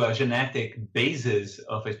prove a genetic basis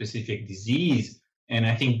of a specific disease. And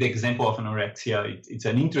I think the example of anorexia, it's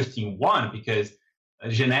an interesting one because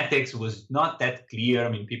genetics was not that clear. I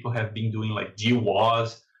mean, people have been doing like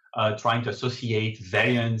GWAS, trying to associate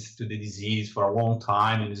variants to the disease for a long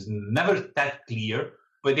time, and it's never that clear.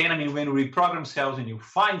 But then, I mean, when we reprogram cells and you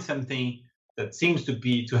find something that seems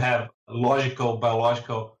to have a logical,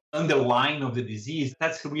 biological underlying of the disease,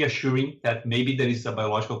 that's reassuring that maybe there is a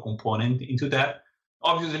biological component into that.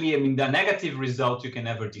 Obviously, I mean, the negative result you can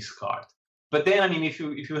never discard. But then, I mean, if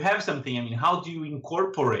you have something, I mean, how do you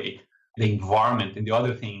incorporate the environment and the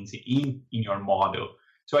other things in your model?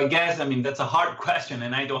 So I guess, I mean, that's a hard question,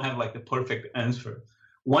 and I don't have like the perfect answer.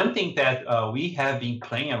 one thing that we have been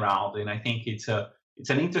playing around, and I think it's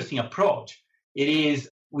an interesting approach, it is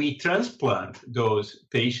we transplant those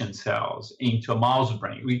patient cells into a mouse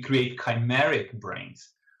brain. We create chimeric brains.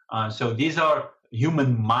 So these are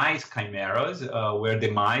human mice chimeras where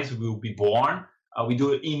the mice will be born. We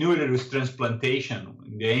do in uterus transplantation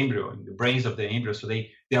in the embryo, in the brains of the embryo. So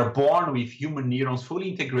they are born with human neurons fully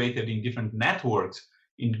integrated in different networks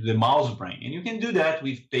into the mouse brain. And you can do that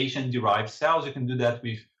with patient-derived cells. You can do that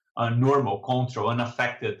with normal, control,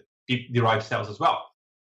 unaffected derived cells as well.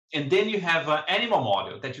 And then you have an animal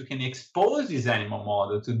model that you can expose this animal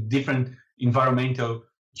model to different environmental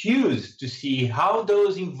cues to see how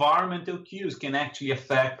those environmental cues can actually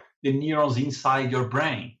affect the neurons inside your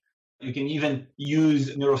brain. You can even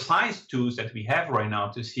use neuroscience tools that we have right now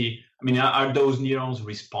to see, are those neurons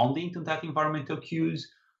responding to that environmental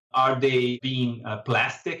cues? Are they being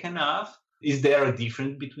plastic enough? Is there a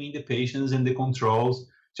difference between the patients and the controls?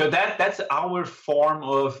 So that's our form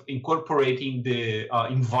of incorporating the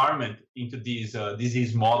environment into these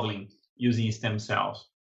disease modeling using stem cells.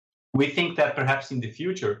 We think that perhaps in the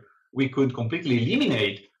future, we could completely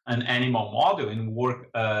eliminate an animal model and work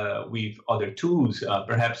with other tools,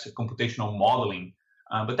 perhaps computational modeling.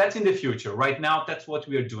 But that's in the future. Right now, that's what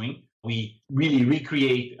we are doing. We really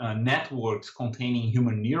recreate networks containing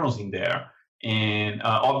human neurons in there. And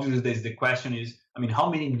obviously, the question is, how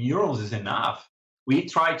many neurons is enough? We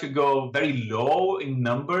try to go very low in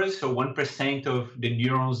numbers. So 1% of the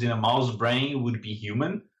neurons in a mouse brain would be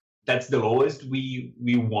human. That's the lowest we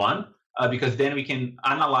want, because then we can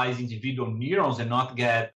analyze individual neurons and not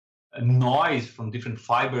get noise from different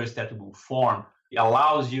fibers that will form. It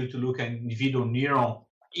allows you to look at individual neuron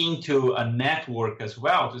into a network as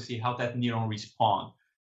well to see how that neuron responds.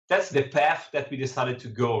 That's the path that we decided to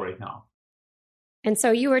go right now. And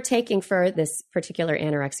so you were taking, for this particular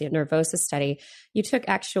anorexia nervosa study, you took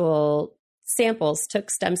actual samples,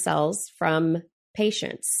 took stem cells from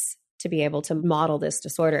patients to be able to model this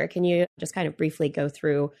disorder. Can you just kind of briefly go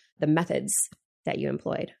through the methods that you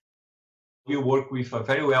employed? We work with a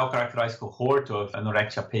very well-characterized cohort of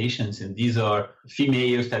anorexia patients, and these are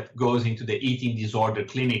females that goes into the eating disorder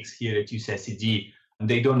clinics here at UCSD. And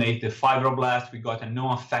they donate the fibroblast. We got a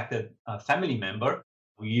non-affected family member.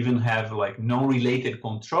 We even have non-related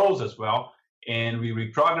controls as well. And we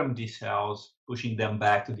reprogram these cells, pushing them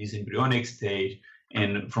back to this embryonic stage.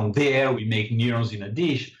 And from there, we make neurons in a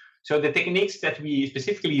dish. So the techniques that we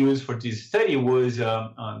specifically used for this study was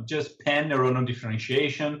just pan-neuronal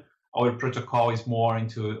differentiation. Our protocol is more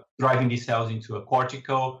into driving these cells into a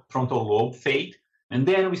cortical frontal lobe fate. And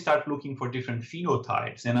then we start looking for different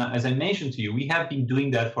phenotypes. And as I mentioned to you, we have been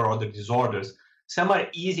doing that for other disorders. Some are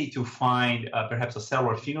easy to find, perhaps a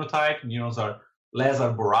cellular phenotype. Neurons are less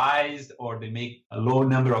arborized, or they make a low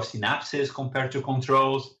number of synapses compared to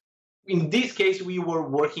controls. In this case, we were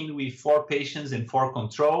working with 4 patients and 4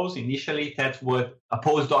 controls. Initially, that's what a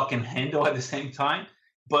postdoc can handle at the same time.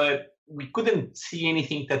 But we couldn't see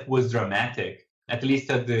anything that was dramatic, at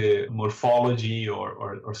least at the morphology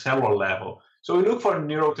or cellular level. So we look for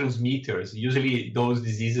neurotransmitters. Usually those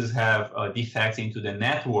diseases have defects into the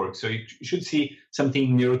network. So you should see something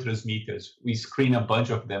in neurotransmitters. We screen a bunch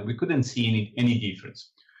of them. We couldn't see any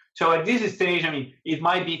difference. So at this stage, it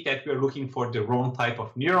might be that we're looking for the wrong type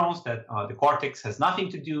of neurons, that the cortex has nothing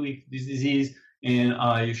to do with this disease,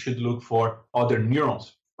 and you should look for other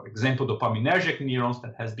neurons. For example, dopaminergic neurons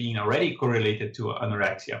that has been already correlated to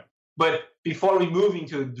anorexia. But before we move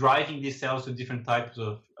into driving these cells to different types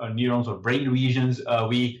of neurons or brain regions,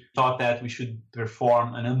 we thought that we should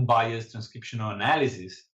perform an unbiased transcriptional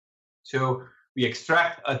analysis. So we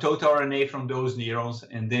extract a total RNA from those neurons,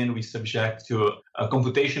 and then we subject to a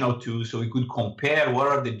computational tool so we could compare what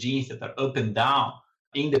are the genes that are up and down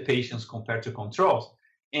in the patients compared to controls.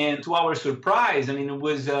 And to our surprise, it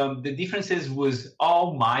was the differences was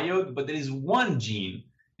all mild, but there is one gene,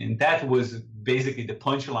 and that was basically the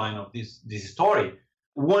punchline of this story.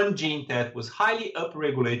 One gene that was highly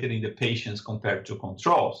upregulated in the patients compared to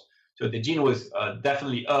controls. So the gene was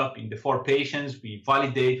definitely up in the 4 patients. We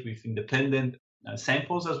validate with independent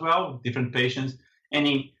samples as well, different patients. And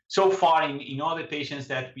so far, in all the patients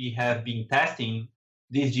that we have been testing,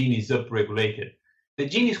 this gene is upregulated. The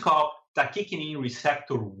gene is called tachykinin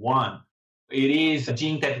receptor 1. It is a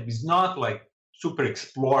gene that is not super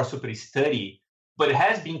explored, super studied, but it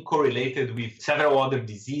has been correlated with several other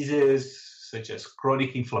diseases, such as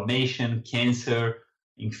chronic inflammation, cancer,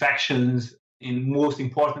 infections, and most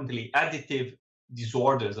importantly, additive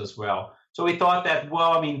disorders as well. So we thought that,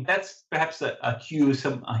 that's perhaps a cue,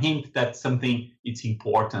 a hint that something it's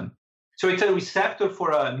important. So it's a receptor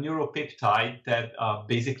for a neuropeptide that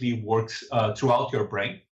basically works throughout your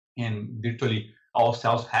brain. And virtually all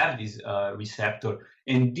cells have this receptor.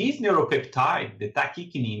 And this neuropeptide, the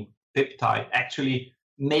tachykinine peptide, actually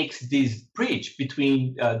makes this bridge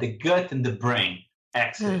between the gut and the brain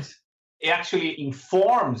axis. It actually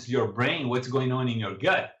informs your brain what's going on in your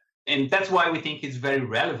gut. And that's why we think it's very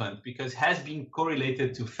relevant, because it has been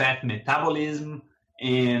correlated to fat metabolism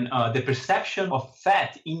and the perception of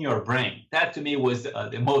fat in your brain. That to me was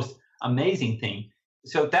the most amazing thing.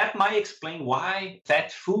 So that might explain why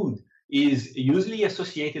fat food is usually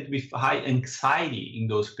associated with high anxiety in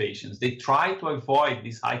those patients. They try to avoid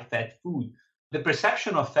this high fat food. The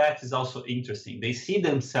perception of fat is also interesting. They see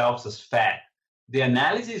themselves as fat. The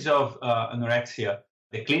analysis of anorexia,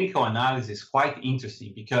 the clinical analysis, is quite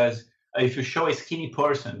interesting, because if you show a skinny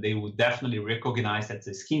person, they would definitely recognize that's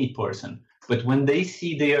a skinny person. But when they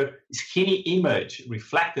see their skinny image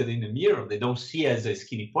reflected in the mirror, they don't see as a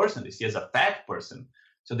skinny person, they see as a fat person.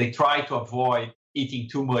 So they try to avoid eating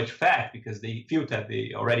too much fat because they feel that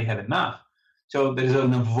they already have enough. So there's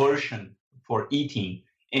an aversion for eating.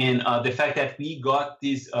 And the fact that we got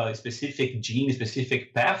this specific gene,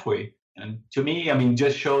 specific pathway, and to me,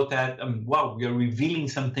 just showed that, wow, we are revealing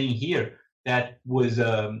something here that was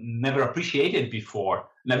never appreciated before,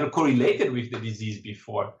 never correlated with the disease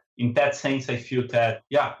before. In that sense, I feel that,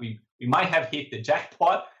 we might have hit the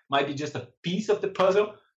jackpot, might be just a piece of the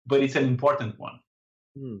puzzle, but it's an important one.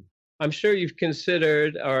 I'm sure you've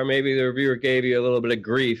considered, or maybe the reviewer gave you a little bit of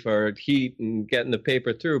grief or heat in getting the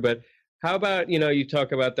paper through, but how about, you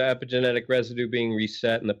talk about the epigenetic residue being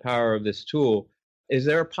reset and the power of this tool. Is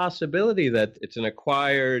there a possibility that it's an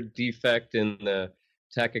acquired defect in the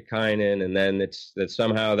tachykinin, and then it's that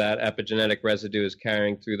somehow that epigenetic residue is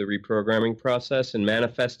carrying through the reprogramming process and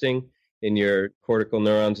manifesting in your cortical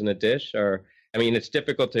neurons in a dish? Or, it's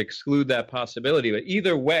difficult to exclude that possibility, but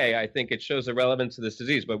either way, I think it shows the relevance of this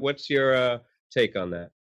disease. But what's your take on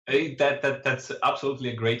that? That's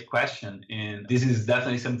absolutely a great question. And this is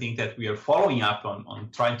definitely something that we are following up on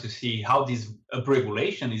trying to see how this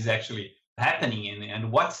upregulation is actually happening and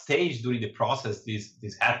what stage during the process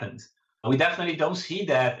this happens. We definitely don't see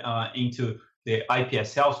that into the iPS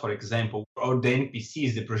cells, for example, or the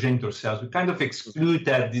NPCs, the progenitor cells. We kind of exclude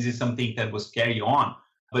that this is something that was carried on.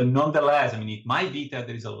 But nonetheless, it might be that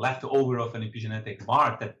there is a leftover of an epigenetic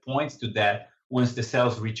mark that points to that once the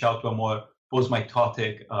cells reach out to a more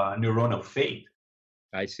postmitotic neuronal fate.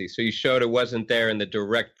 I see. So you showed it wasn't there in the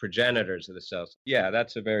direct progenitors of the cells. Yeah,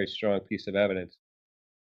 that's a very strong piece of evidence.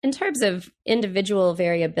 In terms of individual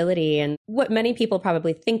variability, and what many people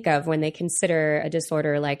probably think of when they consider a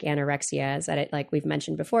disorder like anorexia is that it, like we've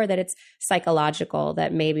mentioned before, that it's psychological,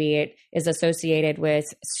 that maybe it is associated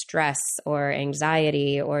with stress or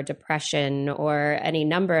anxiety or depression or any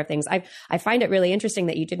number of things. I find it really interesting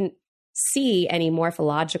that you didn't see any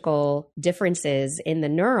morphological differences in the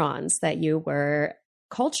neurons that you were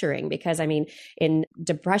culturing, because in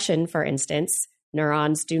depression, for instance,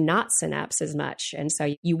 neurons do not synapse as much. And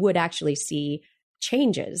so you would actually see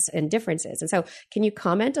changes and differences. And so can you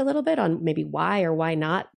comment a little bit on maybe why or why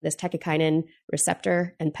not this tachykinin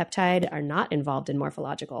receptor and peptide are not involved in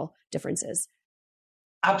morphological differences?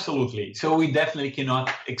 Absolutely. So we definitely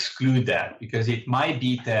cannot exclude that, because it might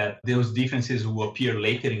be that those differences will appear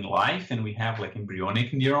later in life and we have like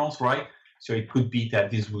embryonic neurons, right? So it could be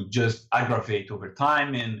that this will just aggravate over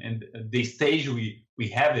time, and the stage we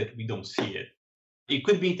have it, we don't see it. It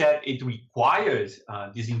could be that it requires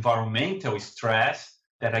this environmental stress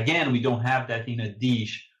that, again, we don't have that in a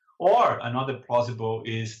dish. Or another plausible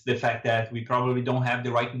is the fact that we probably don't have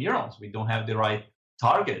the right neurons. We don't have the right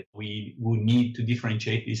target. We will need to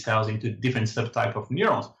differentiate these cells into different subtype of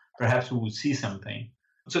neurons. Perhaps we will see something.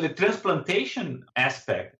 So the transplantation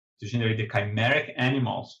aspect to generate the chimeric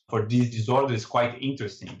animals for this disorder is quite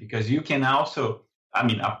interesting, because you can also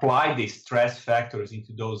apply the stress factors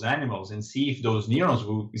into those animals and see if those neurons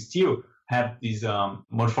will still have these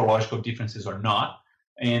morphological differences or not.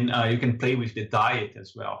 And you can play with the diet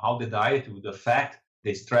as well, how the diet would affect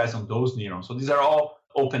the stress on those neurons. So these are all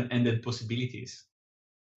open-ended possibilities.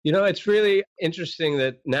 It's really interesting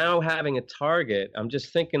that now having a target, I'm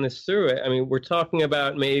just thinking this through it. We're talking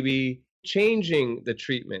about maybe changing the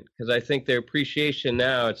treatment, because I think the appreciation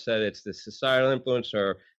now, it's that it's the societal influence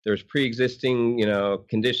or there's pre-existing,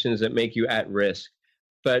 conditions that make you at risk.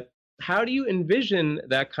 But how do you envision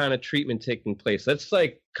that kind of treatment taking place? Let's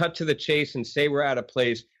cut to the chase and say we're at a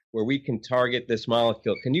place where we can target this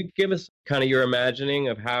molecule. Can you give us kind of your imagining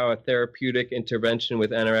of how a therapeutic intervention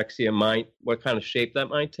with anorexia what kind of shape that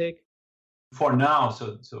might take? For now,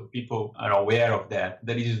 so people are aware of that,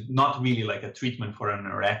 that is not really like a treatment for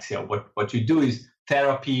anorexia. What you do is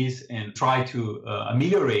therapies and try to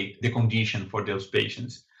ameliorate the condition for those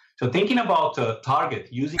patients. So thinking about target,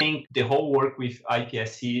 using the whole work with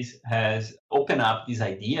iPSCs has opened up this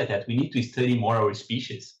idea that we need to study more our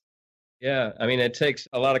species. Yeah, I mean, it takes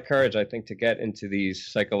a lot of courage, I think, to get into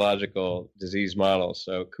these psychological disease models.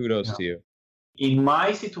 So kudos to you. In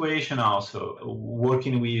my situation also,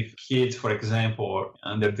 working with kids, for example,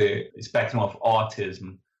 under the spectrum of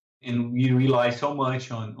autism, and we rely so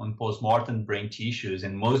much on postmortem brain tissues,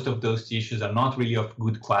 and most of those tissues are not really of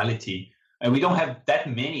good quality. And we don't have that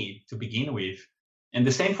many to begin with. And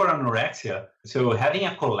the same for anorexia. So having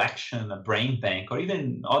a collection, a brain bank, or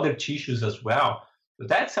even other tissues as well, so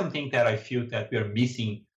that's something that I feel that we are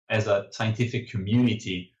missing as a scientific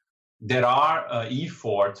community. There are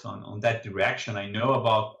efforts on that direction. I know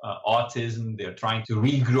about autism. They're trying to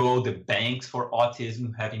regrow the banks for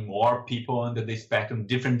autism, having more people under the spectrum,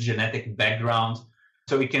 different genetic backgrounds,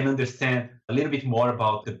 so we can understand a little bit more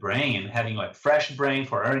about the brain, and having like fresh brain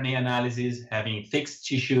for RNA analysis, having fixed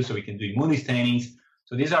tissue so we can do immunostainings.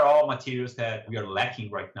 So these are all materials that we are lacking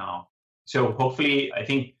right now. So hopefully, I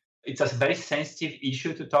think it's a very sensitive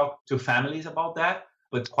issue to talk to families about that,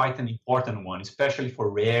 but quite an important one, especially for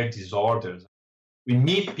rare disorders. We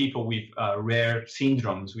meet people with rare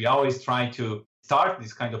syndromes. We always try to start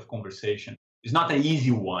this kind of conversation. It's not an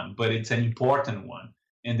easy one, but it's an important one.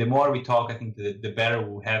 And the more we talk, I think the better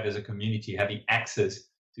we'll have as a community, having access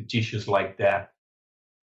to tissues like that.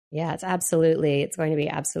 Yeah, it's going to be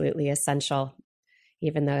absolutely essential,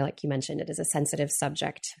 even though, like you mentioned, it is a sensitive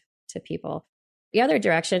subject to people. The other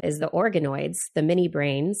direction is the organoids, the mini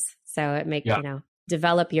brains. So it makes,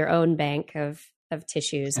 develop your own bank of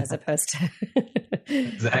tissues as opposed to.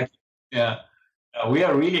 Exactly. Yeah. We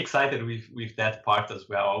are really excited with that part as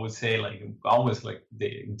well. I would say almost like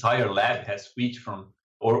the entire lab has switched from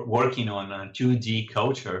working on a 2D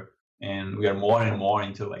culture, and we are more and more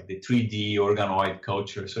into like the 3D organoid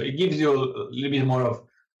culture. So it gives you a little bit more of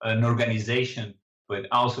an organization, but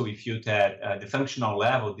also we feel that at the functional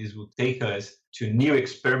level, this will take us to new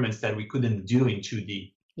experiments that we couldn't do in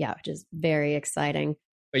 2D. Yeah, which is very exciting.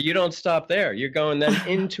 But you don't stop there. You're going then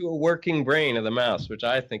into a working brain of the mouse, which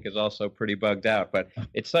I think is also pretty bugged out. But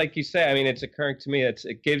it's like you say, I mean, it's occurring to me,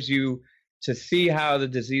 it gives you to see how the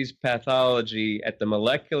disease pathology at the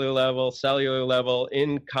molecular level, cellular level,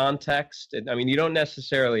 in context. I mean, you don't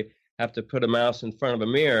necessarily have to put a mouse in front of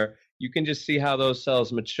a mirror. You can just see how those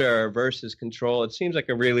cells mature versus control. It seems like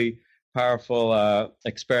a really powerful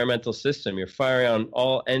experimental system. You're firing on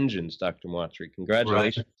all engines, Dr. Muotri.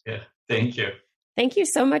 Congratulations. Right. Yeah, thank you. Thank you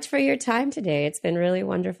so much for your time today. It's been really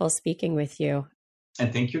wonderful speaking with you.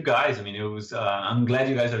 And thank you guys. I mean, it was. I'm glad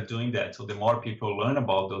you guys are doing that. So the more people learn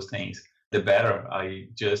about those things, the better. I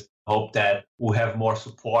just hope that we'll have more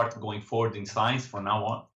support going forward in science from now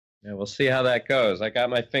on. Yeah, we'll see how that goes. I got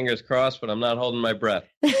my fingers crossed, but I'm not holding my breath.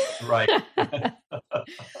 Right.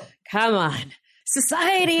 Come on.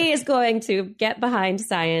 Society is going to get behind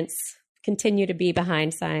science, continue to be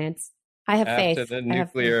behind science. I have faith. After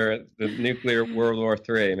the nuclear World War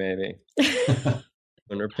III, maybe.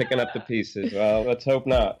 When we're picking up the pieces. Well, let's hope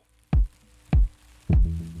not.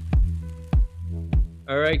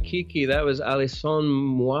 All right, Kiki, that was Alysson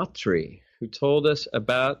Muotri, who told us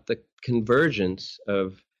about the convergence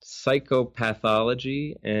of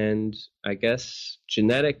psychopathology and, I guess,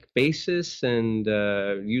 genetic basis and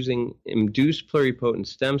using induced pluripotent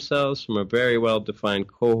stem cells from a very well-defined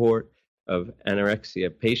cohort of anorexia,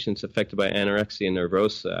 patients affected by anorexia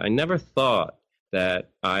nervosa. I never thought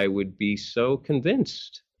that I would be so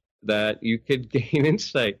convinced that you could gain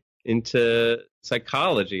insight into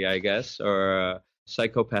psychology, I guess, or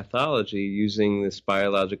psychopathology using this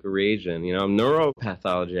biological reagent. You know,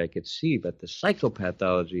 neuropathology I could see, but the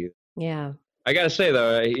psychopathology. Yeah. I got to say,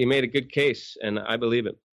 though, he made a good case, and I believe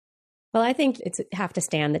it. Well, I think it's have to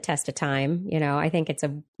stand the test of time. You know, I think it's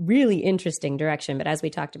a really interesting direction. But as we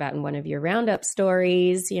talked about in one of your roundup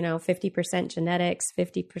stories, 50% genetics,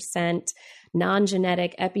 50%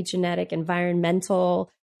 non-genetic, epigenetic,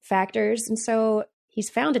 environmental factors. And so he's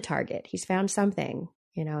found a target. He's found something,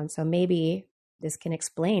 and so maybe this can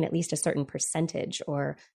explain at least a certain percentage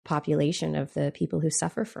or population of the people who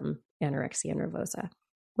suffer from anorexia nervosa,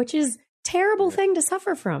 which is a terrible thing to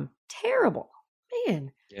suffer from. Terrible.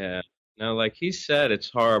 Man. Yeah. Now, like he said,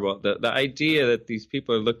 it's horrible. The idea that these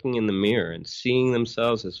people are looking in the mirror and seeing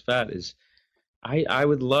themselves as fat is, I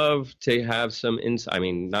would love to have some insight. I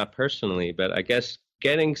mean, not personally, but I guess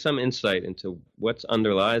getting some insight into what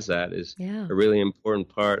underlies that is a really important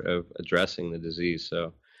part of addressing the disease.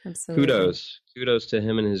 So absolutely. Kudos to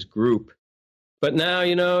him and his group. But now,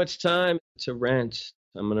 it's time to rant.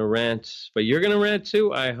 I'm going to rant, but you're going to rant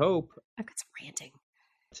too, I hope. I've got some ranting.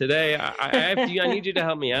 Today, I need you to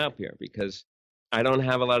help me out here because I don't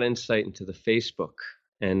have a lot of insight into the Facebook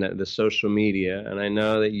and the social media, and I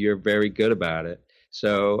know that you're very good about it.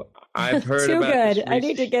 So I've heard Too about good. I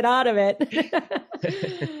need to get out of it.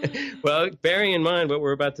 Well, bearing in mind what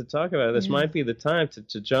we're about to talk about, this might be the time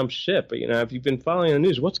to jump ship. But, if you've been following the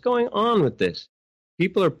news, what's going on with this?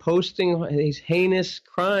 People are posting these heinous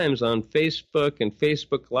crimes on Facebook and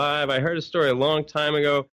Facebook Live. I heard a story a long time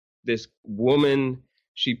ago. This woman,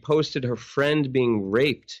 she posted her friend being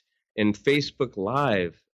raped in Facebook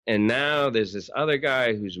Live. And now there's this other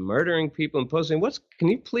guy who's murdering people and posting. Can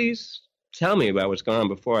you please tell me about what's going on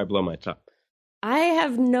before I blow my top? I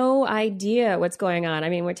have no idea what's going on. I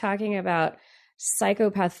mean, we're talking about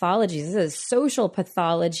psychopathology. This is social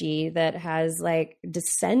pathology that has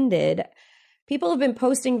descended. People have been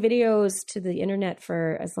posting videos to the internet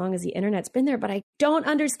for as long as the internet's been there, but I don't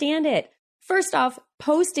understand it. First off,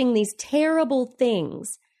 posting these terrible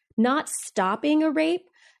things, not stopping a rape,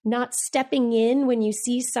 not stepping in when you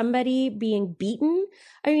see somebody being beaten.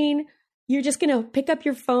 I mean, you're just going to pick up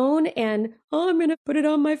your phone and, I'm going to put it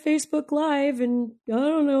on my Facebook Live and I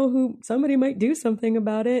don't know somebody might do something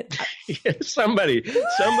about it. Yeah, somebody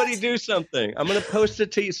do something. I'm going to post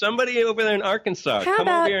it to you. Somebody over there in Arkansas, come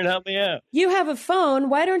over here and help me out. You have a phone.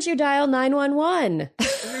 Why don't you dial 911?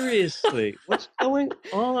 Seriously, what's going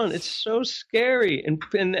on? It's so scary.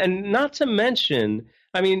 And not to mention,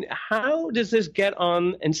 I mean, how does this get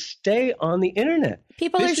on and stay on the internet?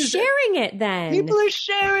 People are sharing it then. People are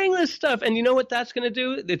sharing this stuff. And you know what that's going to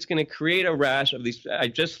do? It's going to create a rash of these. I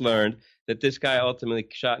just learned that this guy ultimately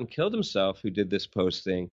shot and killed himself who did this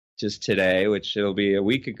posting just today, which it'll be a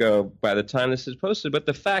week ago by the time this is posted. But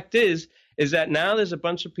the fact is that now there's a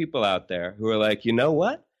bunch of people out there who are like, you know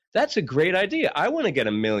what? That's a great idea. I want to get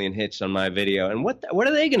 1 million hits on my video. And what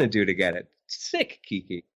are they going to do to get it? Sick,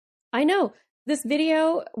 Kiki. I know. This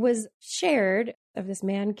video was shared of this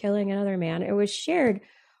man killing another man. It was shared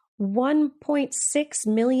 1.6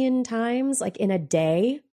 million times, in a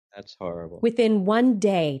day. That's horrible. Within one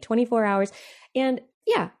day, 24 hours. And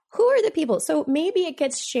yeah, who are the people? So maybe it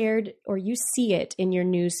gets shared or you see it in your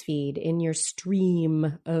newsfeed, in your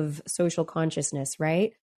stream of social consciousness,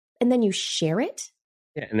 right? And then you share it.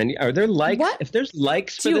 Yeah, and then are there likes? What? If there's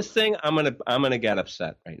likes for this thing, I'm gonna get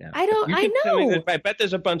upset right now. I know. I bet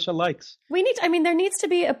there's a bunch of likes. There needs to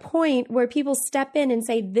be a point where people step in and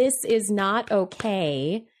say, this is not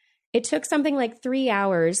okay. It took something like 3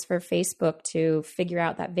 hours for Facebook to figure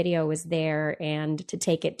out that video was there and to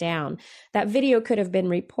take it down. That video could have been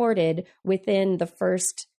reported within the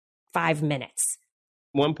first 5 minutes.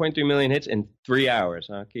 1.3 million hits in 3 hours,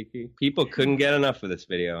 huh, Kiki? People couldn't get enough of this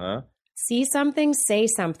video, huh? See something, say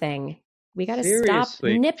something. We got to stop,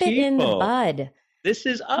 nip it in the bud. This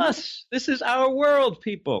is us. This is our world,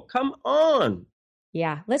 people. Come on.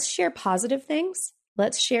 Yeah, let's share positive things.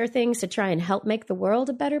 Let's share things to try and help make the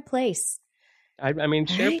world a better place. I mean,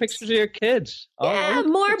 share pictures of your kids. Yeah,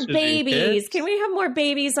 more babies. Can we have more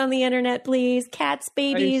babies on the internet, please? Cats,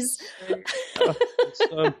 babies. I'm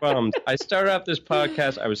so bummed. I started off this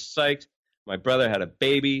podcast. I was psyched. My brother had a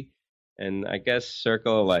baby. And I guess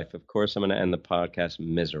circle of life. Of course, I'm going to end the podcast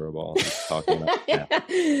miserable. Talking about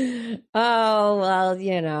that. Oh, well,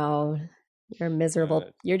 you're miserable.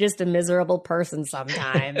 You're just a miserable person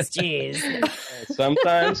sometimes. Jeez.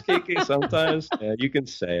 Sometimes, Kiki, sometimes. Yeah, you can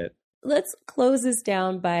say it. Let's close this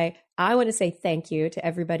down by, I want to say thank you to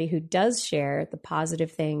everybody who does share the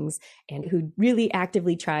positive things and who really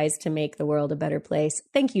actively tries to make the world a better place.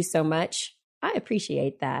 Thank you so much. I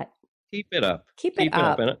appreciate that. Keep it up. Keep it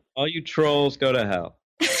up. And all you trolls, go to hell.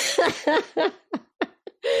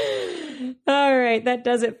 All right. That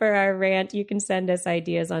does it for our rant. You can send us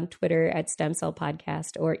ideas on Twitter at Stem Cell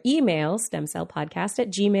Podcast or email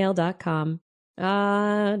stemcellpodcast@gmail.com.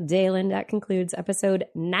 Dalen, that concludes episode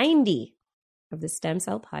 90 of the Stem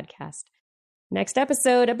Cell Podcast. Next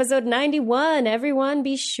episode 91. Everyone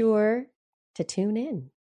be sure to tune in.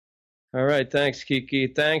 All right. Thanks, Kiki.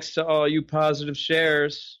 Thanks to all you positive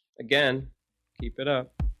shares. Again, keep it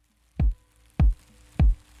up.